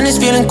 Man, it's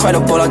feeling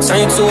incredible. I'll turn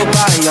you to a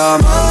body. You're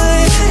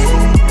mine.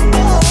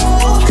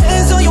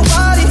 On your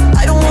body,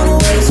 I don't wanna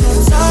waste no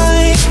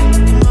time.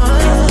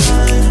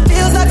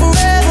 Feels like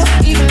forever,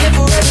 even if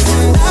forever's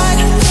tonight.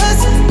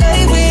 Just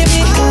stay with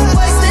me,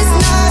 waste this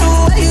night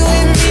away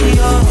with me.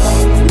 You're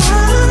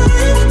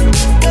mine,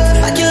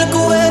 I can't look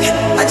away,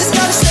 I just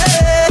gotta say,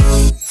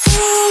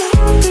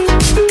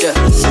 yeah.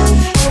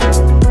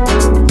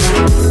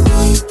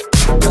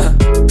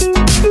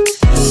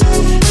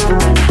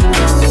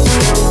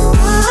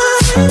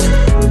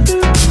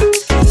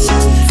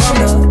 From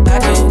the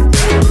back end.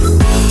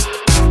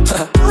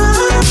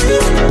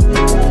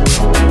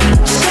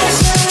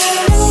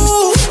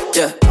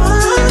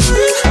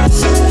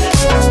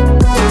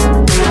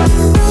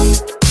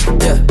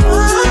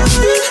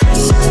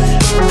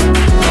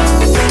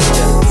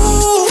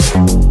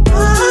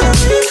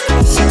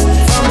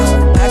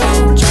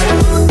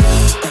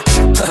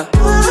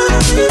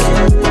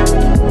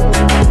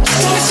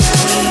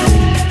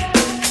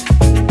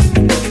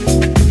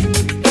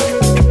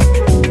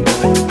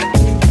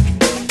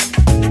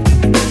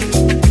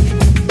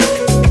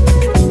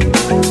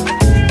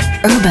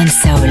 Urban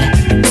Soul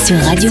sur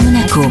Radio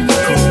Monaco.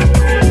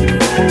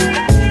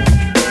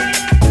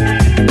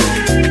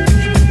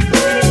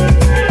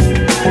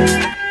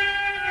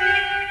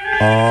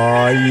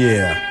 Oh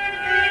yeah.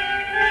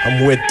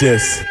 I'm with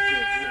this.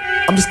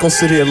 I'm just gonna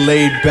sit here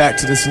laid back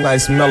to this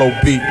nice mellow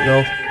beat, you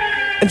know,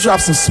 and drop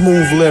some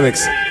smooth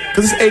lyrics.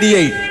 Cause it's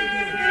 88.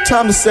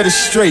 Time to set it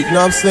straight, you know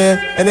what I'm saying?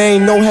 And there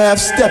ain't no half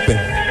stepping.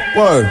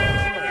 Word.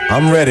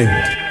 I'm ready.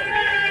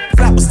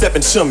 Rappers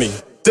stepping to me.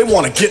 They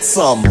wanna get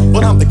some,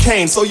 but I'm the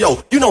Kane, so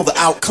yo, you know the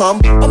outcome.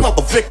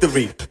 Another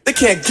victory, they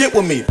can't get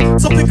with me.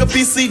 So pick a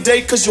BC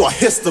date, cause you're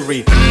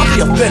history. I'm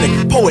the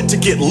authentic poet to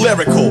get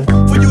lyrical.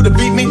 For you to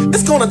beat me,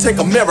 it's gonna take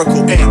a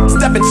miracle. And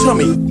stepping to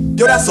me,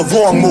 yo, that's a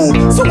wrong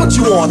move. So what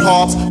you on,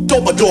 Hobbs?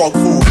 Dope or dog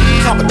food?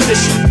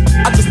 Competition,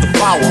 I just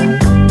devour.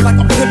 Like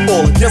a pit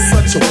bull against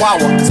a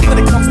chihuahua. Cause when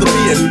it comes to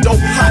being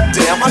dope, hot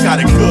damn, I got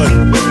it good.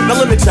 Now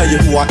let me tell you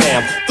who I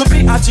am. The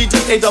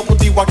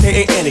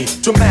B-I-G-D-A-D-D-Y-K-A-N-E.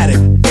 Dramatic,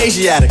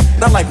 Asiatic,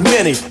 not like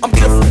many. I'm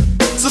different,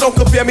 so don't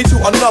compare me to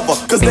another.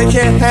 Cause they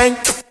can't hang,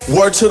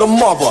 word to the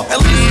mother. At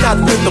least not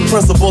with the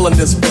principal in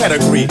this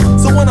pedigree.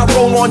 So when I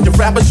roll on your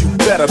rappers, you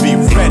better be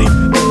ready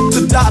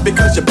to die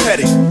because you're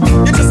petty.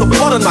 You're just a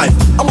butter knife,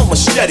 I'm a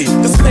machete.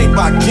 This made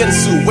by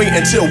Ginsu, wait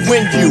until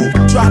when you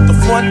drop the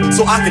front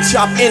so I can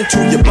chop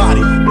into your body.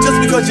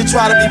 Just because you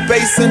try to be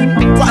basing,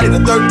 Friday the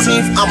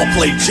 13th, I'ma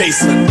play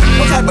Jason.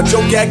 What type of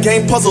joke, gag,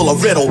 game, puzzle, or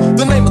riddle?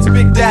 The name is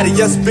Big Daddy,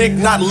 yes, big,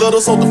 not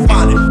little, so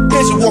define it.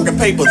 Here's your walking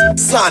papers,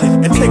 sign it,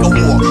 and take a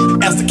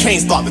walk as the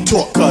Canes start to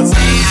talk, cause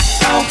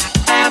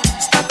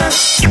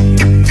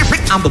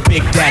I'm the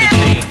Big Daddy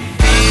King.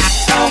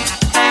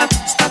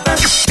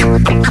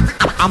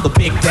 I'm the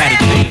Big Daddy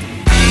King.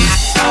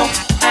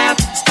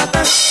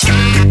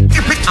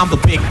 I'm the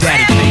Big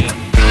Daddy King.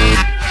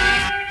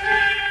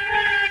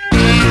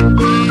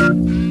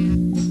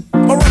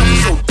 My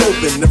rhymes are so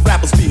dopin', the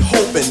rappers be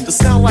hoping to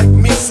sound like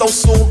me so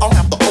soon I'll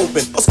have to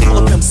open a school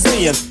of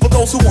MCing for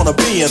those who wanna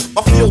be in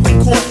my field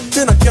in court.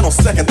 Then again on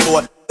second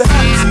thought, the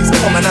MCs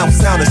coming out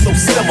sounding so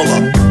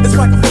similar. It's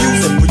quite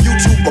confusing for you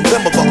to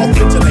remember the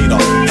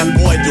originator. And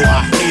boy do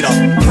I hate a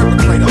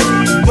perpetrator,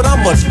 but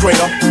I'm much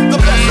greater. The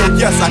best, so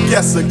yes, I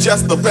guess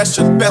suggest the rest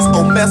should best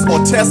don't mess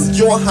or test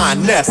your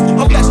highness.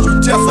 Unless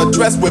you just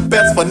address with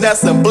best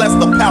finesse and bless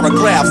the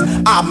paragraphs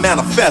I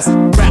manifest.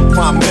 Rap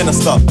prime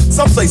minister,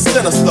 some say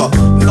sinister.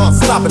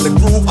 Non-stop in the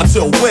groove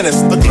until when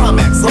it's the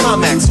climax.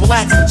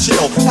 Relax and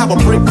chill. Have a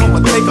break from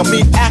a take of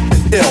me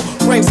acting ill.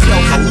 Brain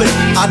cells are lit,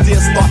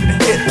 ideas start to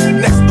hit.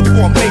 Next the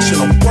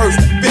formation of words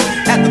that fit.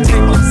 At the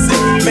table I sit,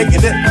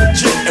 making it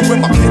legit. And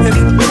when my pen hits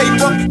the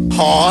paper,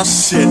 aw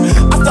shit,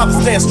 I stop to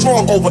stand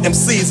strong over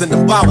MCs and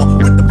devour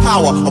with the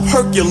power of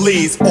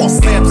Hercules or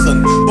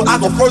Samson. But I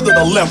go further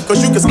to left,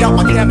 cause you can scout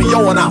my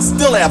cameo and I'll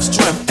still have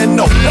strength. And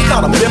no, that's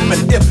not a myth.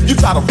 And if you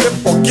try to rip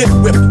or get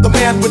whipped, the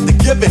man with the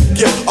given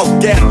gift of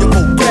gab, your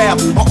vocab,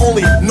 I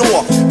only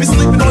ignore. Be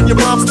sleeping on your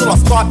rhymes till I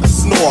start to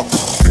snore.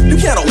 You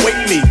can't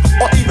awake me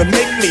or even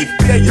make me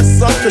fear your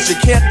son, cause you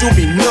can't do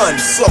me none.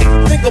 So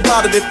think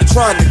about it if you're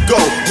trying to go.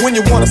 When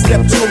you wanna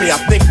step to me, I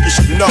think you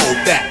should know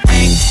that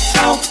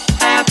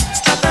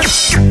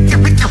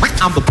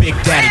I'm the Big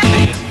Daddy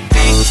King.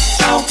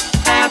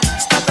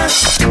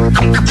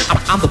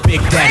 I'm the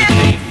Big Daddy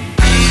King.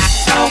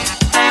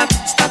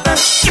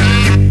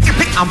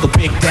 I'm the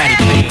Big Daddy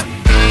King.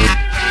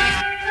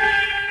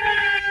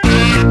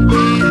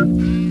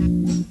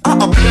 I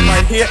appear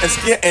right here and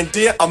scare and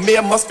dare a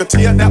mere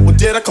musketeer that would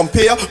dare to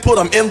compare. Put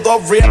him in the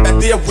rear,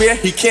 back there where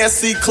he can't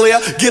see clear.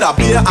 Get a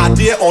beer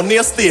idea or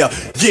near steer.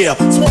 Yeah,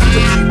 sworn to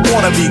be,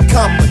 wanna be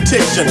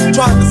competition.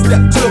 Trying to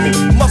step to me,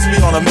 must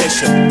be on a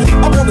mission.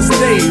 I'm on the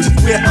stage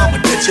where I'ma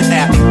get you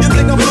at. You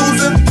think I'm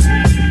losing?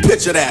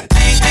 Picture that.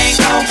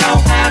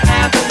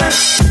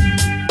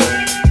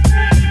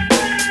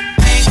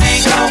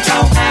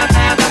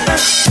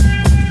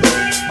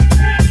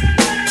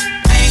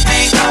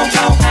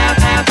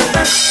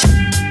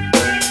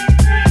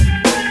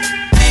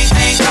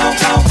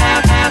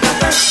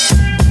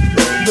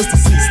 Mr.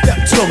 C, step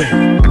to me.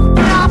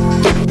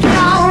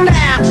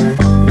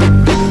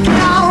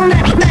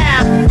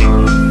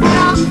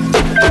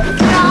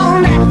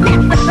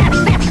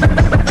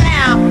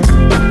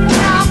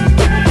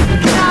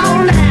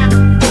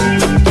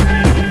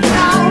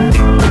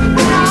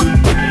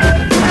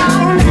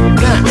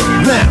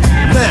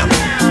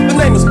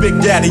 Big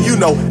Daddy, you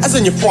know, as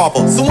in your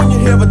father. So when you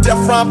hear a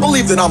death rhyme,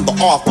 believe that I'm the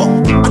author.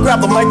 I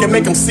grab the mic and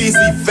make them seize,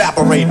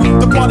 evaporate.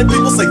 The party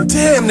people say,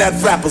 damn, that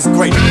rapper's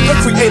great. The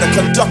creator,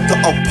 conductor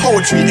of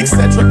poetry,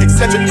 etc.,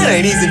 etc. It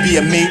ain't easy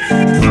being me.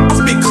 I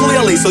speak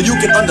clearly so you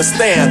can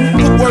understand.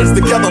 Put words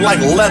together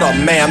like letter,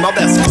 man. Now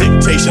that's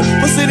dictation.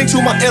 Proceeding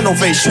to my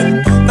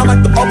innovation. Not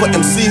like the other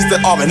MCs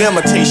that are an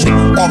imitation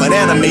or an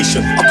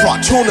animation, a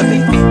cartoon to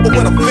me. But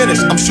when I'm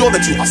finished, I'm sure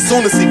that you are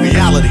soon to see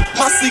reality.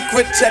 My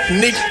secret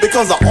technique,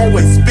 because I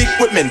always speak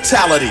with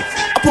mentality.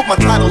 I put my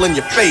title in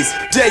your face,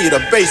 dare you to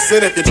base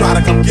it. If you try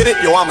to come get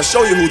it, yo, I'ma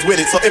show you who's with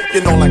it. So if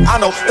you know like I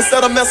know,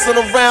 instead of messing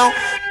around,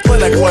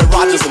 play like Roy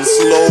Rogers and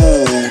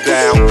slow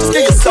down. Just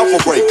give yourself a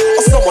break,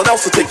 or someone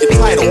else will take your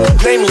title.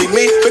 Namely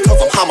me,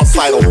 because I'm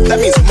homicidal. That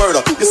means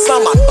murder. You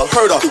sound like a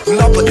herder,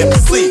 another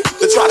MC.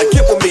 They try to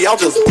get with me, I'll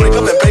just break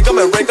them and bake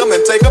them and rake them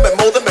and take them and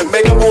mold them and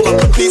make them hold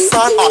up the peace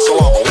sign.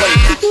 Shalom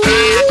alaikum.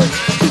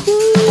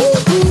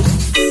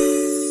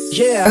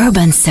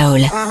 Urban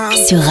Soul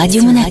sur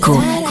Radio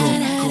Monaco.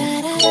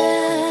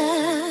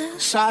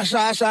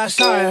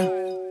 Sorry.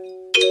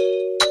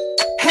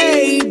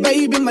 Hey,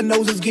 baby, my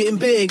nose is getting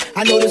big.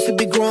 I know this will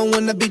be growing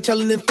when I be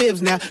telling the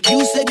fibs now.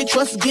 You said your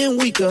trust is getting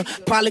weaker,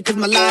 probably cause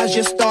my lies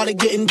just started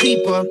getting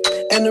deeper.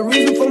 And the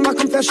reason for my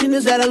confession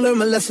is that I learned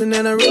my lesson,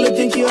 and I really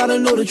think you ought to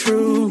know the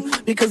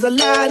truth. Because I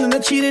lied and I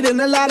cheated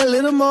and I lied a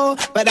little more,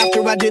 but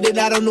after I did it,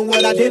 I don't know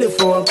what I did it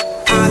for.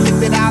 I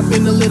admit that I've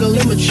been a little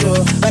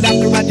immature, but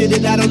after I did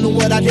it, I don't know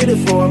what I did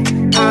it for.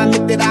 I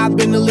admit that I've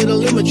been a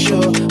little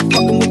immature,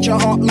 fucking with your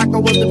heart like I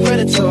was the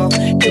predator.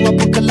 In my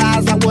book of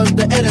lies, I was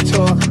the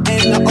editor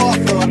and the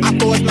author. I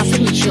thought it's my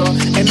signature,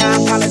 and I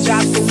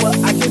apologize for what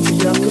I did to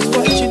you. Cause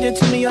what you did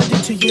to me, I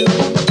did to you.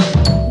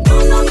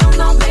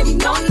 No, baby, no,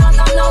 don't lie.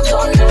 No,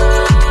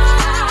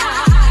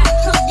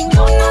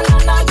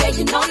 yeah,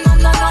 you know,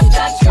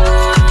 that's right.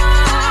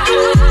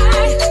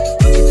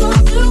 You know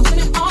I'm blue when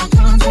it all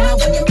comes out,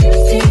 when you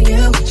really see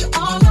you, what you're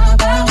all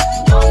about.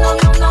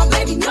 No,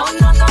 baby, no,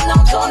 don't lie.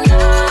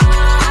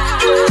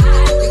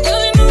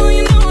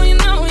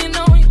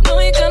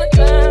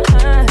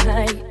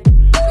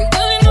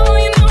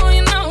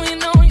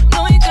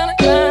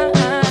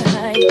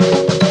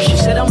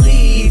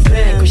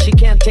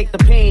 Take the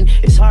pain,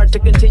 it's hard to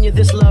continue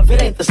this love,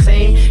 it ain't the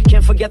same.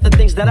 Can't forget the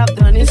things that I've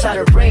done inside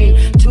her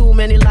brain. Too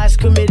many lies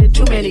committed,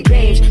 too many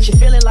games. She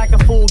feeling like a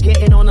fool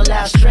getting on the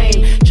last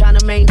train. Trying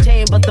to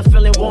maintain, but the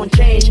feeling won't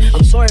change.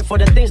 I'm sorry for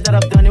the things that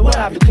I've done and what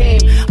I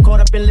became. Caught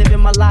up in living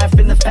my life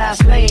in the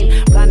fast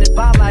lane. Blinded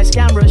by lights,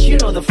 cameras, you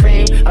know the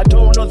fame. I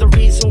don't know the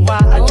reason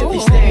why I did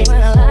these things.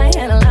 And I lie,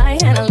 and I lie,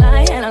 and I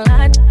lie, and I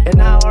lie. And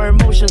now our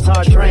emotions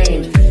are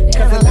drained.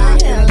 Cause I lie,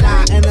 and I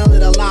lie, and a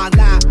little lie.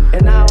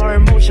 And now our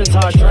emotions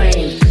are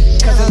drained.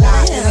 Cause I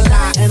lie, and I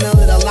lie, and a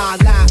little lie.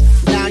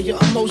 Now your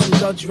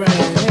emotions are drained.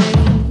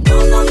 No,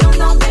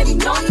 baby,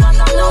 no, don't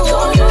lie. No,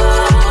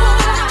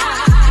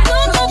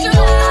 don't you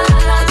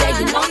lie,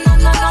 baby, no,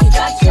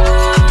 that's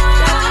right.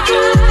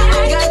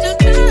 Got to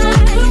do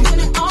when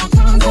it all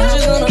comes out,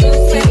 you're gonna be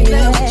saying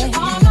what you're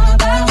all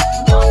about.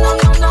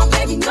 No,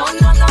 baby, no,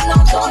 don't lie.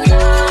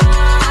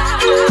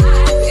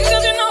 Because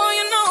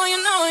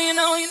you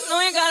know,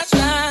 you gotta try.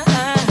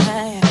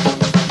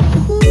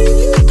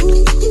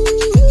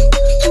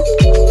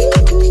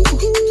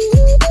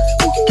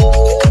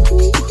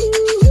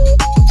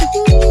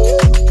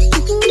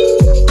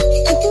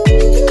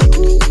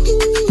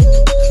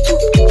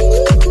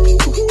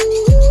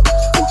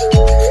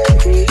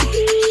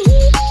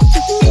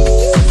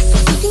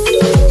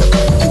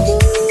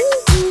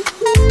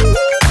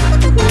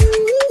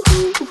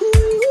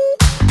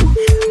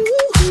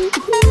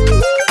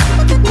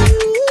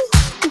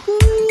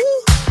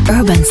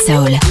 Urban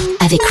Soul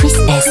avec Chris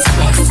S.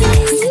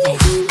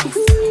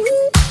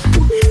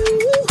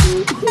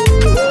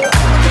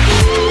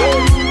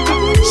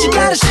 She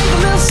gotta shake a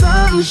little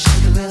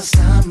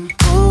something,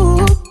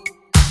 ooh.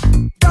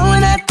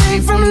 Throwing that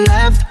thing from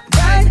left,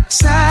 right,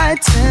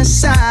 side to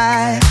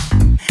side.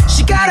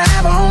 She gotta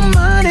have her own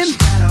money,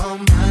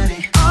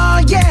 oh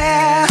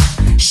yeah.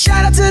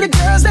 Shout out to the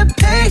girls that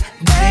pay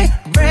their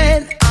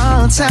rent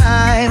on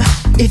time.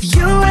 If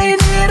you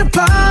ain't here to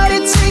party,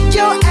 take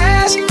your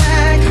ass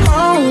back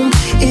home.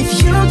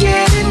 If you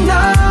getting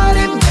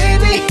naughty,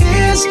 baby,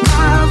 here's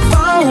my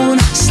phone.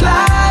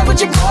 Slide with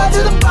your boy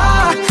to the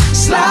bar,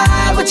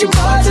 slide with your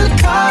boy to the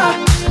car.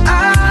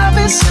 I've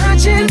been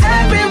searching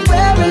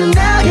everywhere and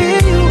now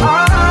here you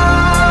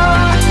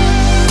are.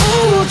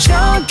 Ooh,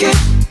 junkie,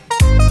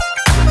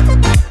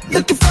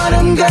 looking for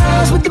them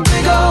girls with the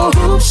big old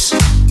hoops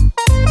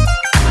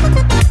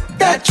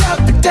that drop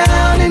it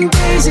down in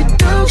Daisy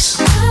Dukes.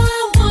 I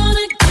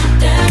wanna get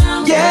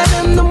down. Yeah,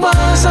 them the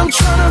ones I'm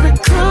tryna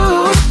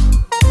recruit.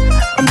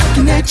 I'm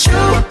looking at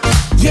you,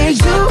 yeah,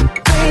 you,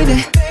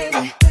 baby.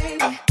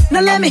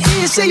 Now let me hear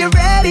you say you're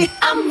ready.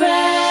 I'm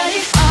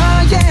ready.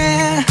 Oh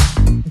yeah,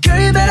 girl,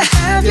 you better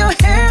have your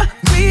hair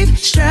weave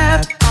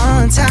strapped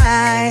on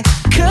tight.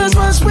 Cause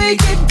once we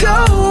get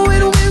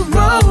going, we're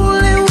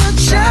rolling. We'll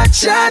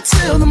cha-cha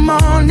till the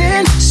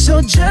morning.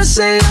 So just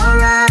say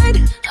alright.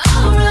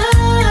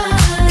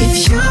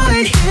 If you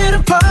ain't here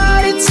to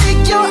party,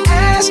 take your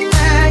ass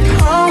back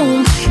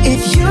home.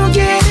 If you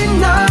getting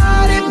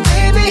naughty,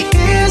 baby,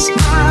 here's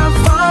my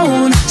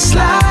phone.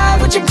 Slide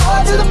with your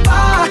boy to the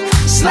bar,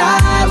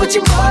 slide with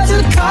your boy to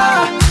the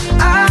car.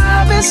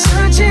 I've been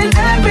searching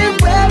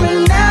everywhere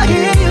and now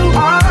here you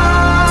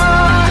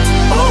are.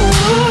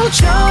 Ooh,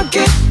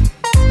 junkie,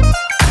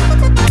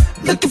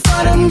 looking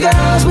for them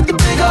girls with the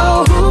big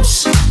old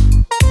hoops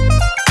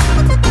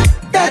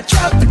that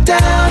drop it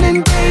down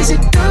in Daisy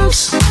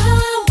Dukes. I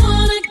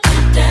wanna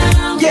get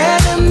down. Yeah,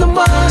 them the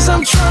ones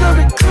I'm tryna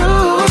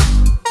recruit.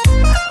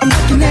 I'm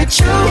looking at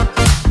you,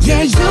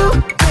 yeah,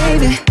 you,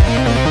 baby.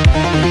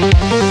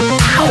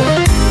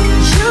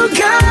 You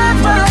got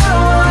what I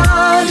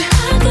want.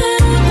 I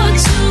got what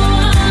you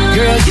want.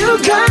 Girl, you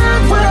got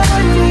what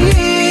I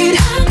need.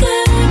 I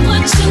got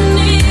what you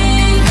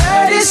need.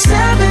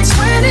 37,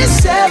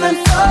 27,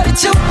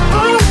 42.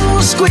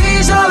 Ooh,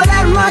 squeeze all of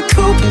that in my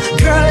coupe.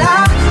 Girl,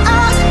 I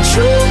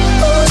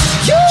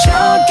choose you.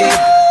 Junkie,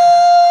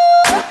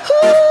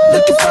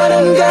 looking for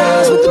them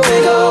guys with the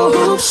big old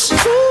hoops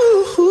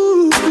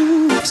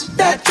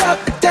that drop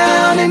it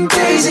down in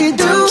Daisy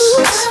Dukes.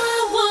 I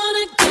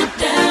wanna get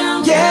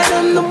down. Yeah,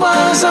 them the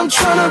ones I'm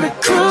tryna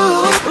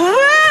recruit.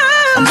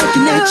 I'm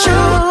looking at you,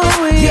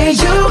 yeah,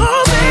 you,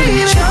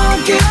 baby.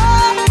 Junkie,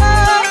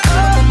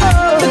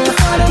 looking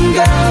for them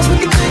guys with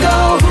the big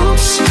old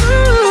hoops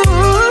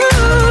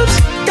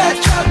that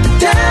drop it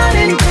down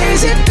in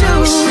Daisy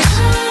Dukes.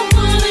 I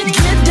wanna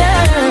get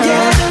down.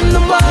 Yeah, them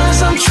the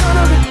ones I'm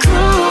tryna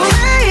recruit.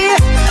 Hey,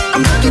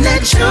 I'm looking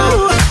at you,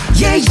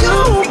 yeah,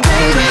 you,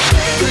 baby.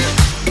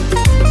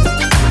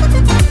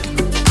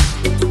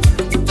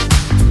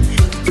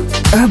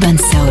 Urban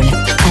Soul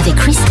avec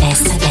Chris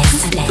S.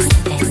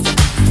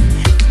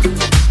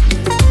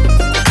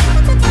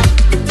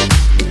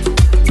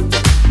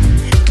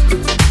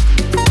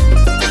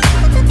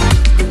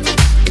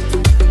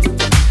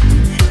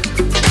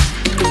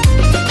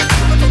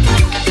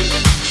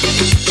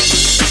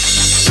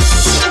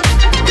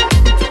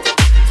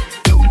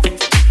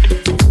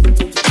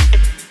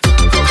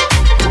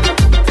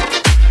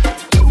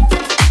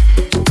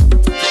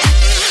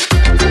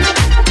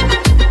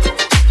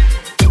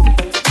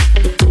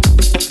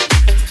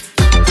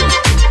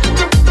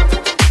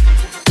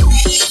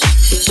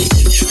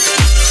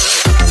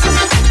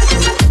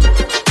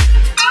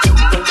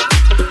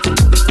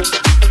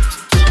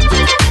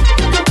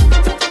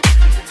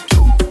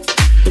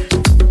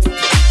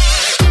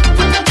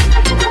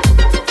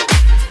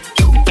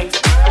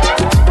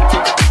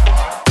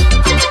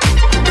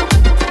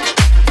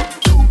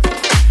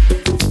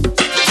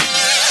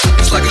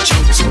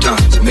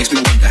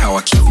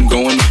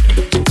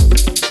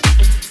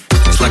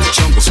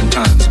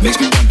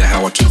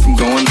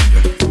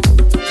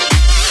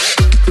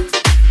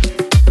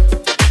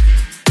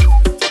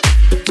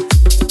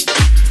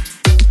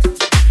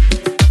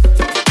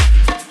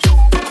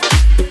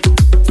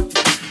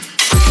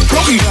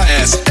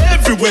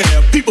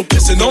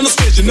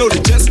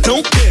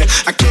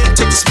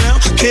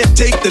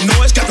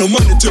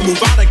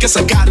 Guess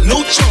I got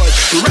no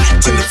choice.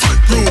 Rats in the front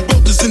room,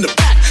 rollers in the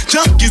back,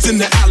 junkies in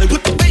the alley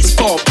with the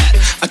baseball bat.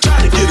 I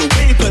tried to get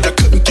away, but I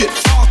couldn't get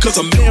far, cause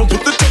a man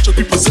with a touch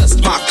repossessed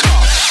my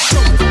car.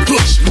 Don't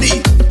push me,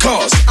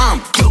 cause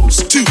I'm close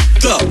to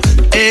the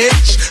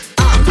edge.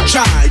 I'm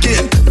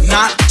trying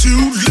not to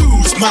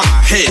lose my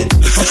head.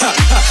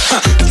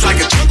 It's like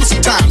a jungle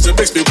sometimes, it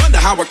makes me wonder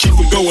how I keep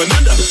from going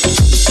under.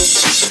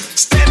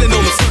 Standing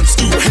on the front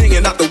stoop,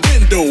 hanging out the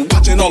window,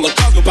 watching all the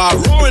cars go by,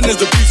 roaring as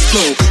the breeze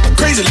blow. A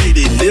crazy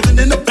lady living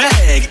in a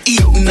bag,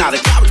 eating out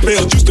of garbage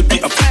bales, used to be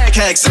a fag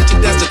hag, such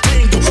a dance to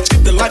tango.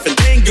 Skipped the life and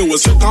dango, a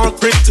so-called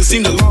princess,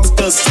 seemed to lost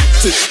her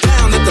senses.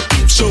 Down at the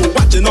peep show,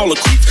 watching all the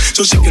creeps,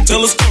 so she can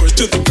tell her stories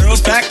to the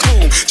girls back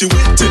home. She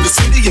went to the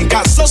city and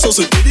got so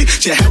ditty,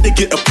 she had to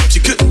get a pimp, she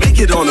couldn't make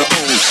it on her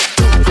own.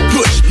 Don't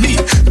push me,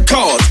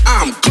 cause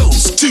I'm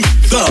close to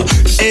the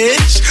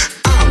edge.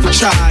 I'm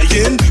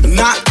trying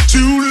not to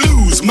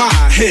lose my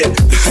head.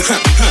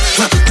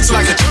 It's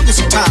like a jungle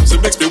sometimes,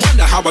 it makes me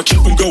wonder how I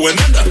keep from going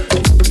under.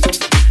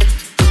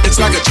 It's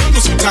like a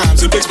jungle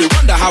sometimes, it makes me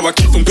wonder how I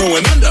keep from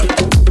going under.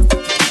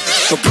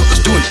 My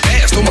brother's doing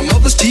fast on my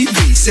mother's TV.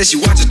 Says she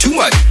watches too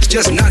much, it's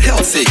just not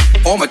healthy.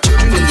 All my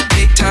children in the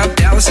daytime,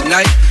 Dallas at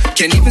night.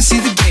 Can't even see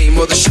the game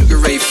or the Sugar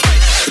Ray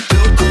fight. The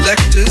bill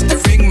collectors, they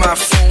ring my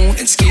phone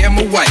and scare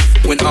my wife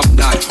when I'm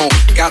not home.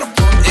 Got a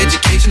bum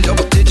education,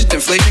 double-digit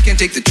inflation. Can't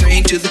take the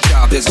train to the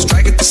job, there's a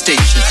strike at the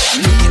station.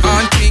 Me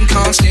on King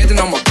Kong, standing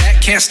on my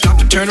back, can't stop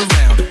to turn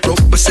around.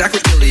 Broke my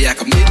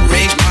sacroiliac, a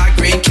mid-range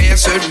migraine,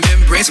 cancer,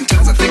 membrane.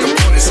 Sometimes I think I'm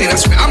born insane, I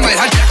swear I might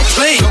hijack a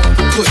plane.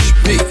 Don't push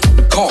me,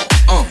 call,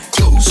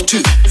 close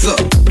to the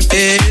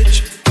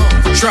edge.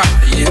 I'm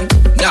trying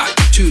not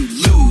to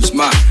lose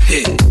my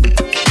head.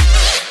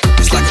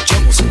 It's like a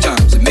jungle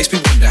sometimes, it makes me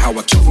wonder how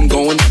I keep from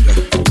going under.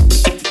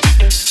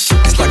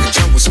 It's like a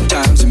jungle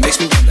sometimes, it makes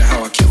me wonder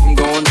how I keep from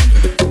going under.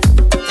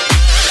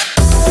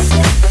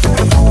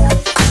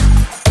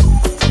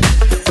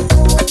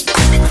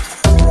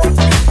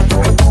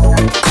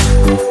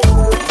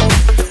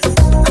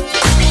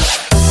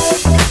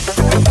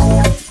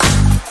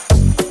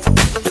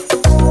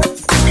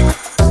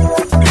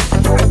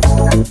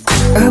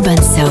 Urban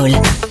Soul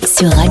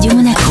sur Radio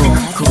Monaco.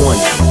 1,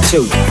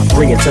 2,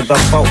 bring it to the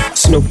phone.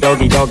 Snoop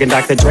Doggy Dogg and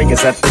Dr. Dre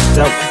is at the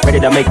dope, ready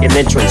to make an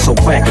entrance, so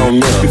back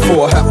on up.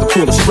 Before I have to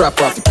pull the strap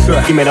off the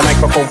cut, he made a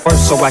microphone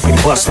first so I can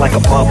bust like a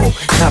bubble.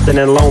 Compton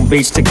and Long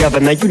Beach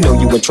together, now you know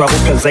you in trouble,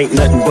 cause ain't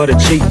nothing but a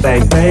G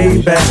thing,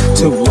 baby.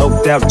 Two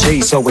loped out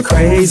G's, so we're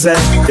crazy.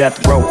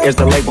 Death Row is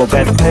the label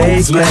that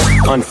pays me.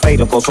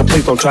 Unfadable, so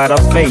please don't try to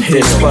fake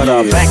this. But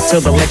back to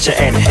the lecture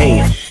at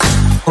hand.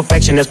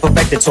 Perfection is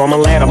perfected, so I'm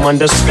glad I'm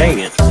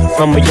understand.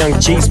 from a young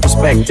G's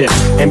perspective.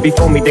 And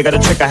before me, they got a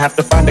trick, I have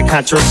to find a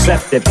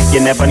contraceptive.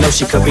 You never know,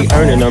 she could be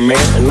earning her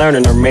man and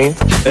learning her man,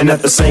 and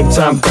at the same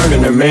time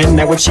burning her man.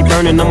 Now when she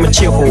burning, I'ma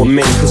chill for a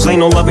minute, cause ain't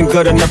no loving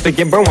good enough to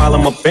get burned while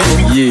I'm up in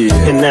it.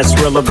 Yeah, and that's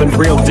relevant,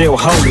 real deal,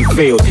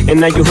 Holyfield. And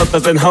now you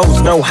hookers and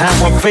hoes know how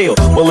I feel.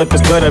 Well, if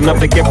it's good enough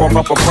to get brought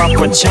up a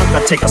proper chunk,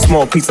 I take a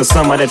small piece of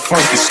some of that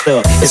funky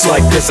stuff. It's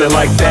like this and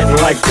like that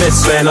and like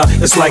this and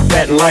it's like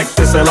that and like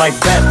this and like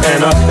that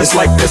and it's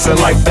like this and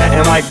like that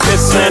and like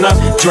this and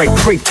Drake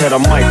creep to the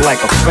mic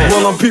like a fan.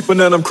 Well, I'm peeping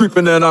and I'm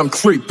creeping and I'm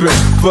creeping,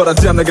 but I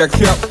damn near got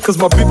kept, cause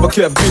my people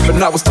kept beeping.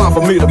 Now it's time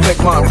for me to make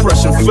my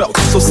impression felt.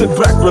 So sit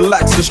back,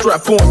 relax, and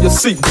strap on your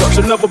seatbelt.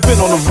 You've never been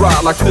on a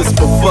ride like this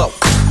before.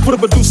 With a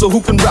producer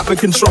who can rap and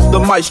control the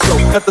maestro.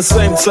 At the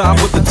same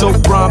time with the dope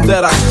rhyme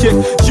that I kick,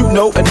 you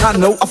know and I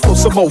know I flow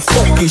some old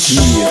funky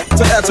shit.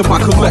 To add to my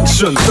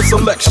collection, the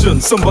selection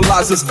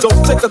symbolizes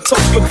don't take a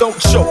toke but don't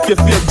choke. If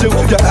you do,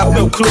 you have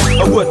no clue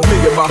of what me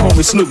and my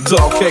homie Snoop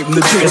Dogg came to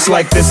do. It's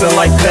like this and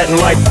like that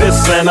and like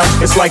this and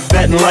it's like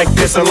that and like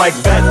this and like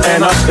that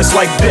and it's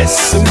like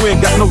this. And we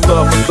ain't got no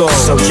love for those.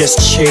 So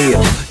just chill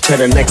to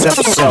the next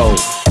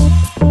episode.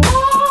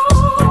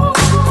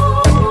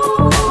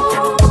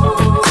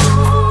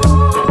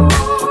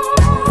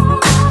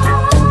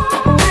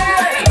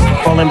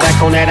 Falling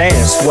back on that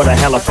ass, what a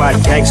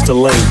hellified gangster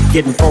lean.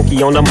 Getting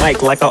funky on the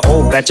mic like an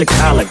old batch of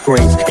collard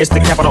greens. It's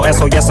the capital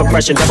S-O-S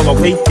oppression, double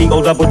O-P,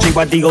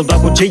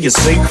 D-O-double-G-Y-D-O-double-G, you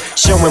see.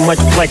 Showing much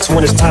flex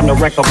when it's time to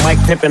wreck a mic.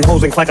 Pimping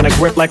hoes and clacking a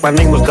grip like my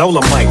name was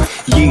Dolomite.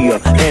 Yeah,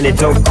 and it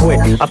don't quit.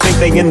 I think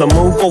they in the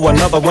mood for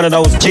another one of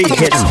those G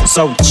hits.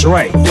 So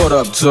Dre, what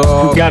up,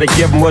 dog? We gotta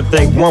give them what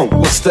they want.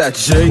 What's that,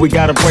 J? We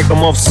gotta break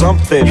them off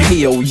something.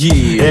 Hell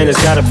yeah. And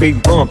it's gotta be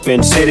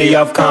bumping, City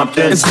of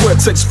Compton. It's where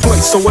it takes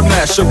place, so a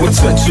national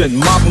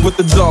attention. Mobbing with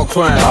the dog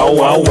crown. Oh,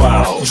 wow,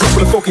 wow. Dropping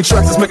the funky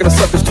tracks is making the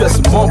suckers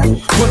just mumble.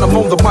 When I'm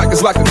on the mic,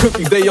 it's like a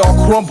cookie, they all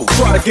crumble.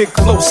 Try to get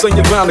close and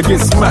you're bound to get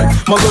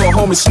smacked. My little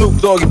homie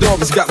Snoop Doggy Dogg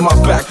has got my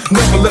back.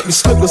 Never let me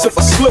slip, cause if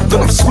I slip,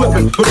 then I'm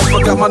slipping. But if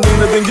I got my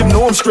Nina, then you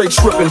know I'm straight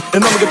tripping.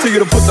 And I'ma continue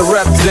to put the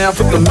rap down,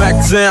 put the Mac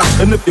down.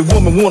 And if your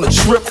woman wanna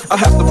trip,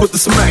 I have to put the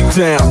smack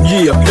down.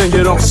 Yeah, then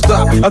you don't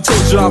stop. I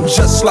told you I'm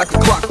just like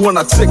a clock when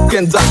I tick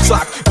and I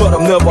talk. But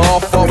I'm never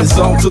off, always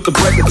on till the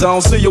break of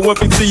dawn. See you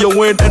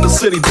MPTON in the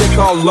city they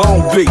call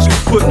Long Beach.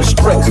 Putting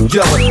straight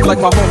together like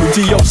my homie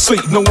D.O.C.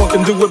 No one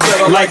can do it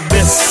better. Like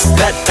this,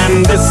 that,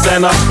 and this,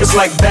 and it's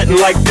like that, and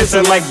like this,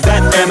 and like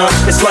that, and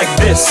it's like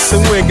this.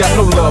 And we ain't got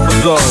no love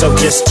for those. So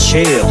just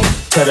chill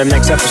till the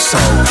next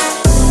episode.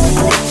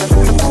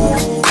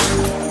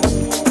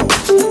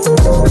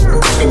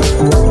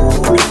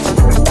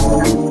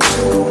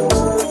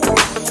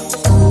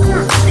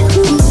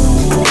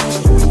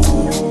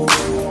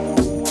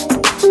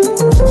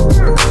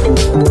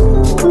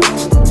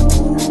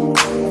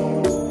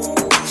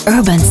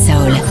 Urban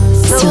Soul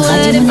sur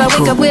Radio Monaco. If I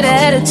wake up with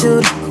an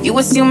attitude, you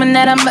assuming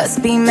that I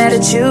must be mad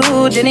at you.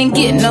 Didn't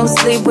get no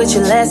sleep with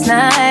you last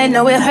night.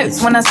 Know it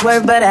hurts when I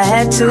swerve, but I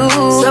had to.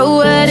 So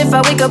what if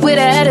I wake up with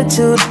an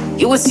attitude?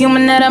 You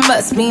assuming that I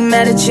must be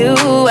mad at you.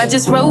 I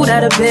just rolled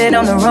out of bed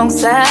on the wrong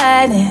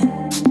side,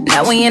 and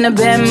now we in a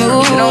bad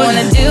mood. You don't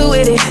wanna deal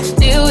with it,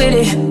 deal with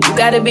it. You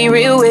gotta be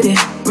real with it,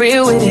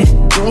 real with it.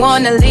 You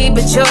wanna leave,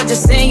 but you're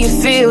just in your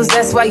feels.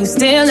 That's why you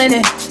still in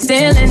it,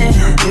 still in it.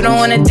 You don't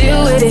wanna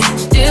deal with it,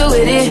 deal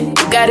with it.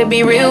 You gotta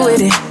be real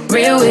with it,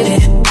 real with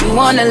it. You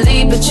wanna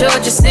leave, but you're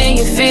just in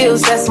your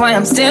feels. That's why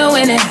I'm still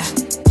in it.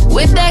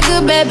 With that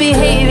good bad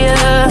behavior,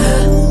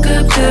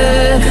 good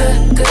bad.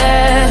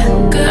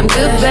 I'm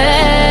good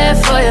bad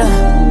for you.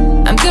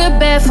 I'm good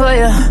bad for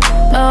you.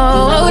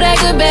 Oh, that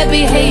good bad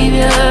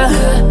behavior.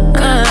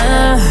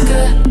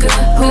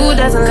 Who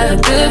doesn't love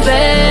a good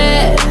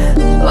bad?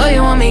 Oh,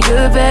 you want me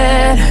good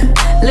bad?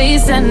 At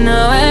least I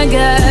know I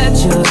got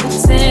your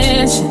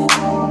attention.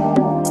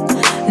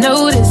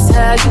 Notice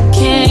how you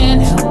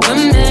can't help but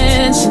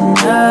mention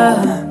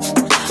her.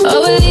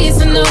 Oh, at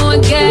least I know I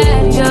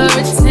got your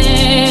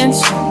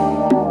attention.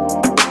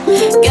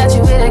 Got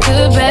you with a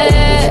good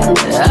bad.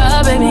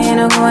 Oh, baby, ain't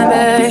no going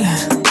back.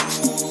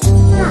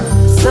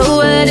 So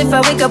what if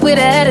I wake up with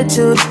an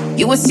attitude?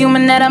 You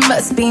assuming that I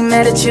must be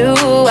mad at you.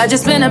 I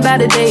just spent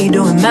about a day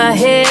doing my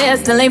hair.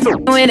 Still ain't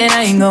f***ing with it,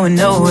 I ain't going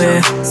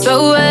nowhere.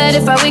 So what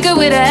if I wake up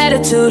with an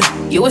attitude?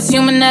 You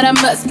assuming that I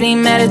must be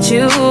mad at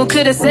you.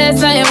 Could've said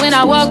something when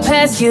I walked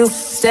past you.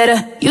 Instead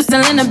of you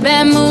still in a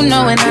bad mood,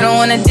 knowing I don't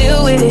wanna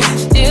deal with it,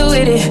 deal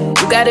with it.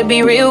 You gotta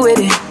be real with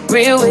it,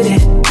 real with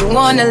it. You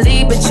wanna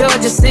leave, but you're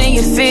just in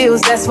your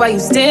feels. That's why you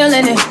still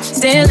in it,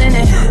 still in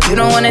it. You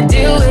don't wanna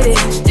deal with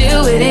it,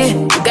 deal with it.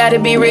 You gotta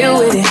be real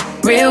with it,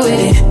 real with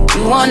it.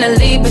 You wanna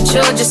leave, but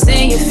you're just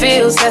in your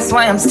feels. That's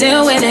why I'm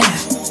still in it.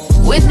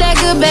 With that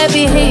good bad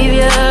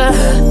behavior,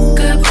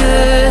 good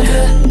bad.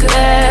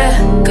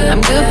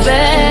 I'm good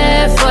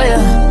bad for you.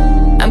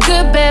 I'm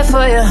good bad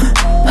for you.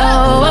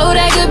 Oh,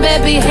 that good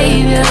bad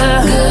behavior.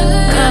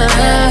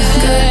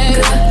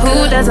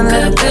 Who doesn't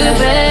love good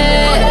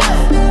bad?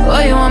 Oh,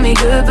 you want me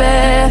good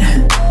bad?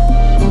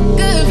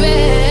 Good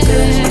bad.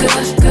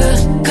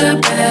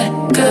 Good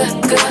bad.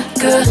 Good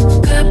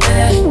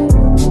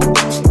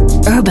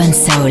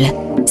Soul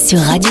sur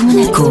Radio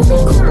Monaco.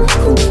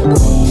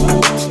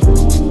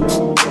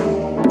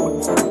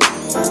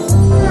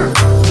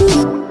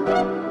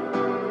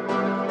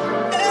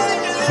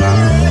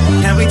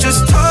 Can we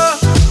just talk?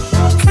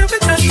 Can we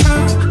just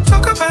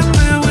talk about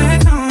where we're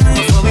going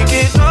before we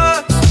get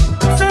lost?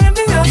 Don't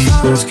be your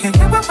thoughts, can't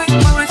get what we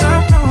want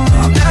without knowing.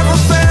 I've never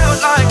felt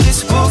like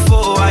this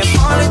before. I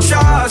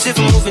apologize if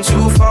I'm moving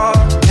too far.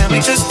 Can we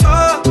just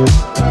talk?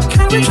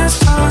 Can we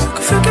just talk?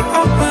 Forget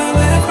about where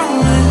we're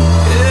going.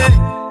 Yeah.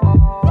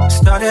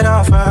 Started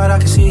off right, I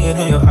can see it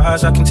in your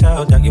eyes. I can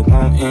tell that you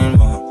wanting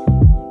more.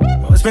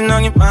 What's been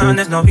on your mind?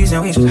 There's no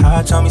reason we should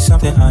hide. Tell me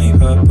something I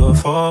ain't heard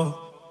before.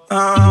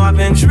 Oh, I've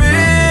been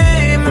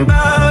dreaming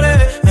about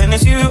it, and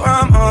it's you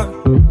I'm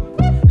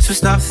on. So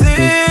stop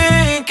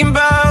thinking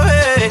about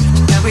it.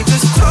 Can we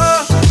just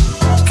talk?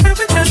 Can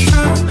we just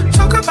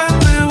talk about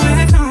where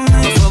we're going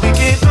before we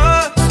get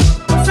lost?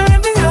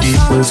 Don't be your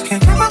thoughts,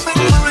 can't get what we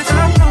want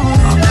without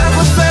knowing. I've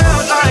never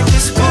felt like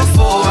this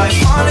before. I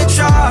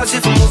apologize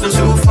if I'm moving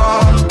too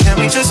far. Can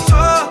we just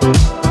talk?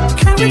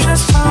 Can we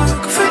just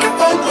talk? Figure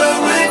out where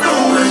we're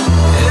going.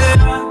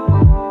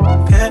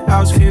 Yeah.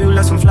 Penthouse view,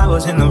 left some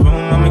flowers in the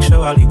room. I'll make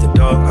sure I leave the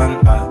door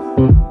unlocked.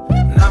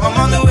 Now I'm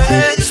on the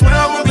way, swear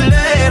I won't be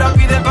late. I'll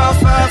be there by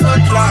 5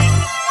 o'clock.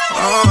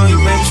 Oh,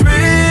 you've been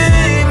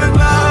dreaming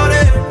about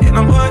it, and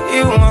I'm what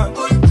you want.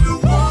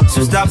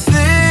 So stop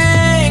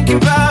thinking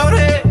about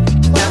it.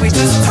 Can we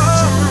just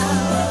talk?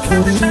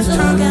 Can we just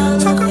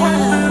talk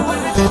about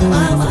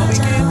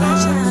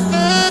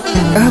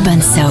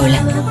Urban Soul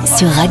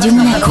sur Radio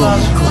Monaco.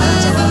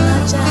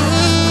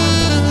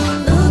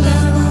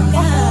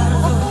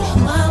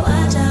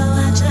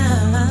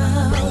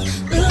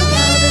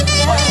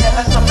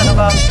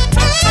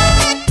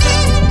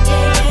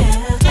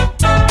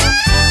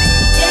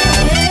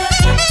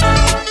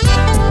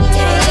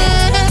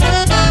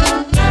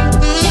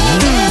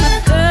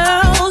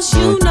 Girls,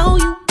 you know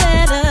you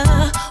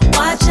better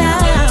watch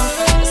out.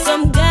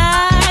 Some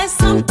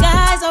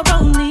guys are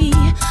only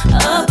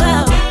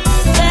about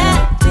that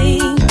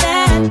thing,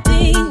 that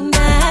thing,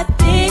 that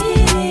thing,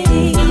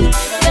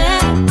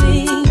 that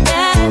thing,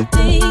 that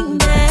thing,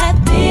 that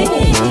thing.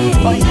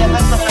 Oh yeah,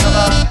 that's something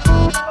about.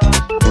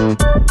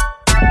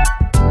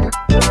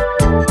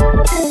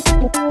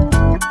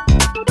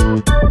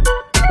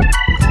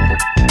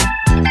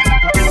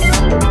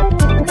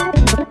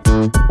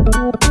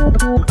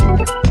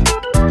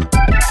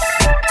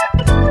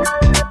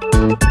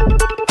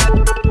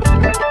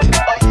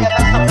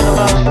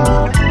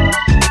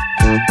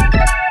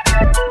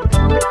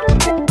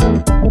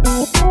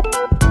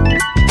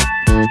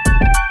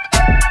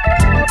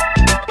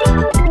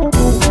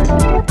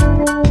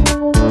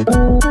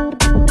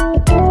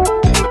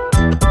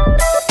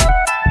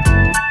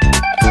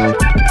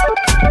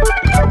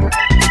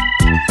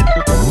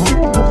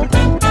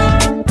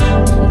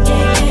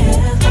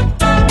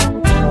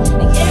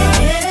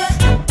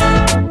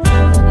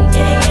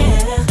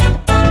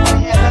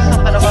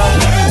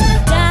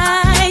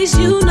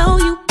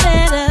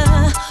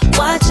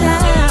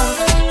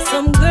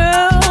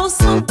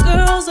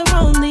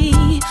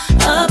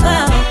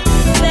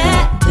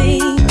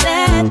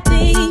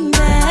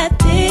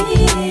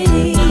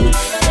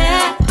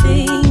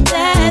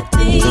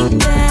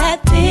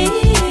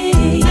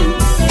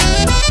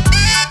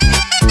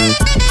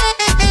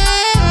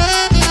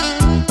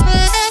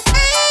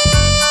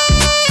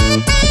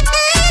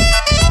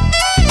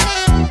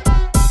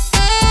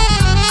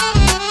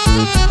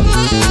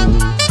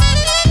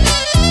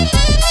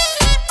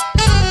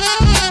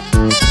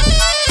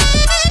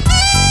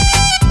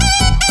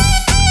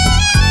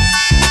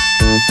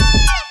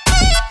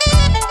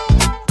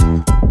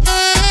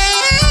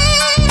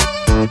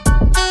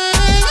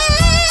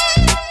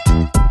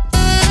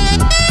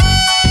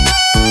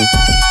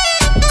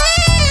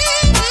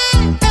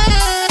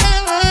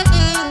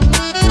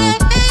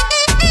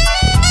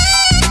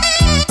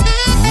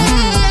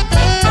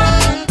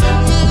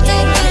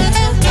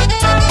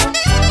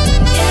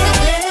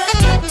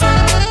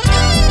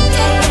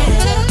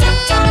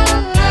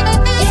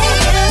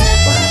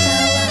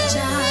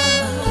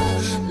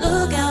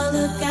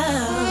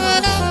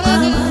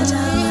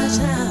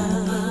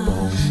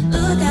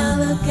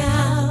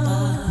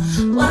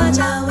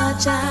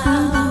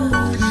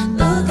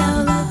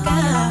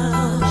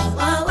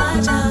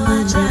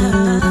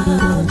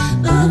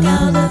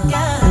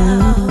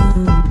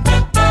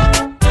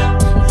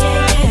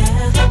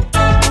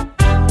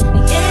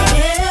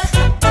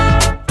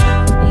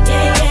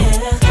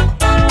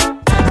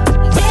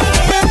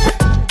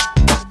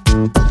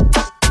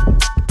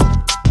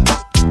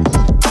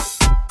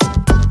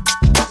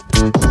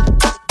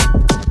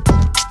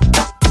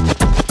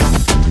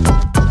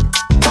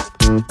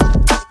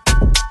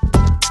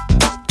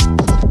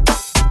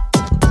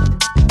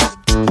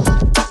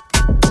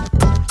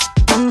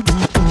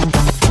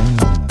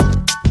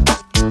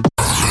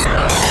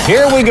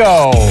 Here we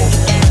go.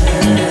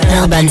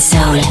 Urban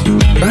Soul,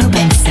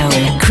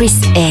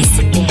 Chris S.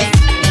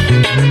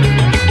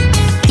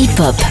 Hip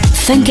Hop,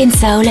 Funk and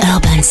Soul,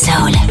 Urban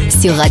Soul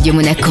sur Radio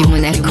Monaco.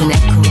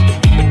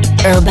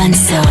 Urban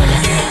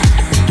Soul.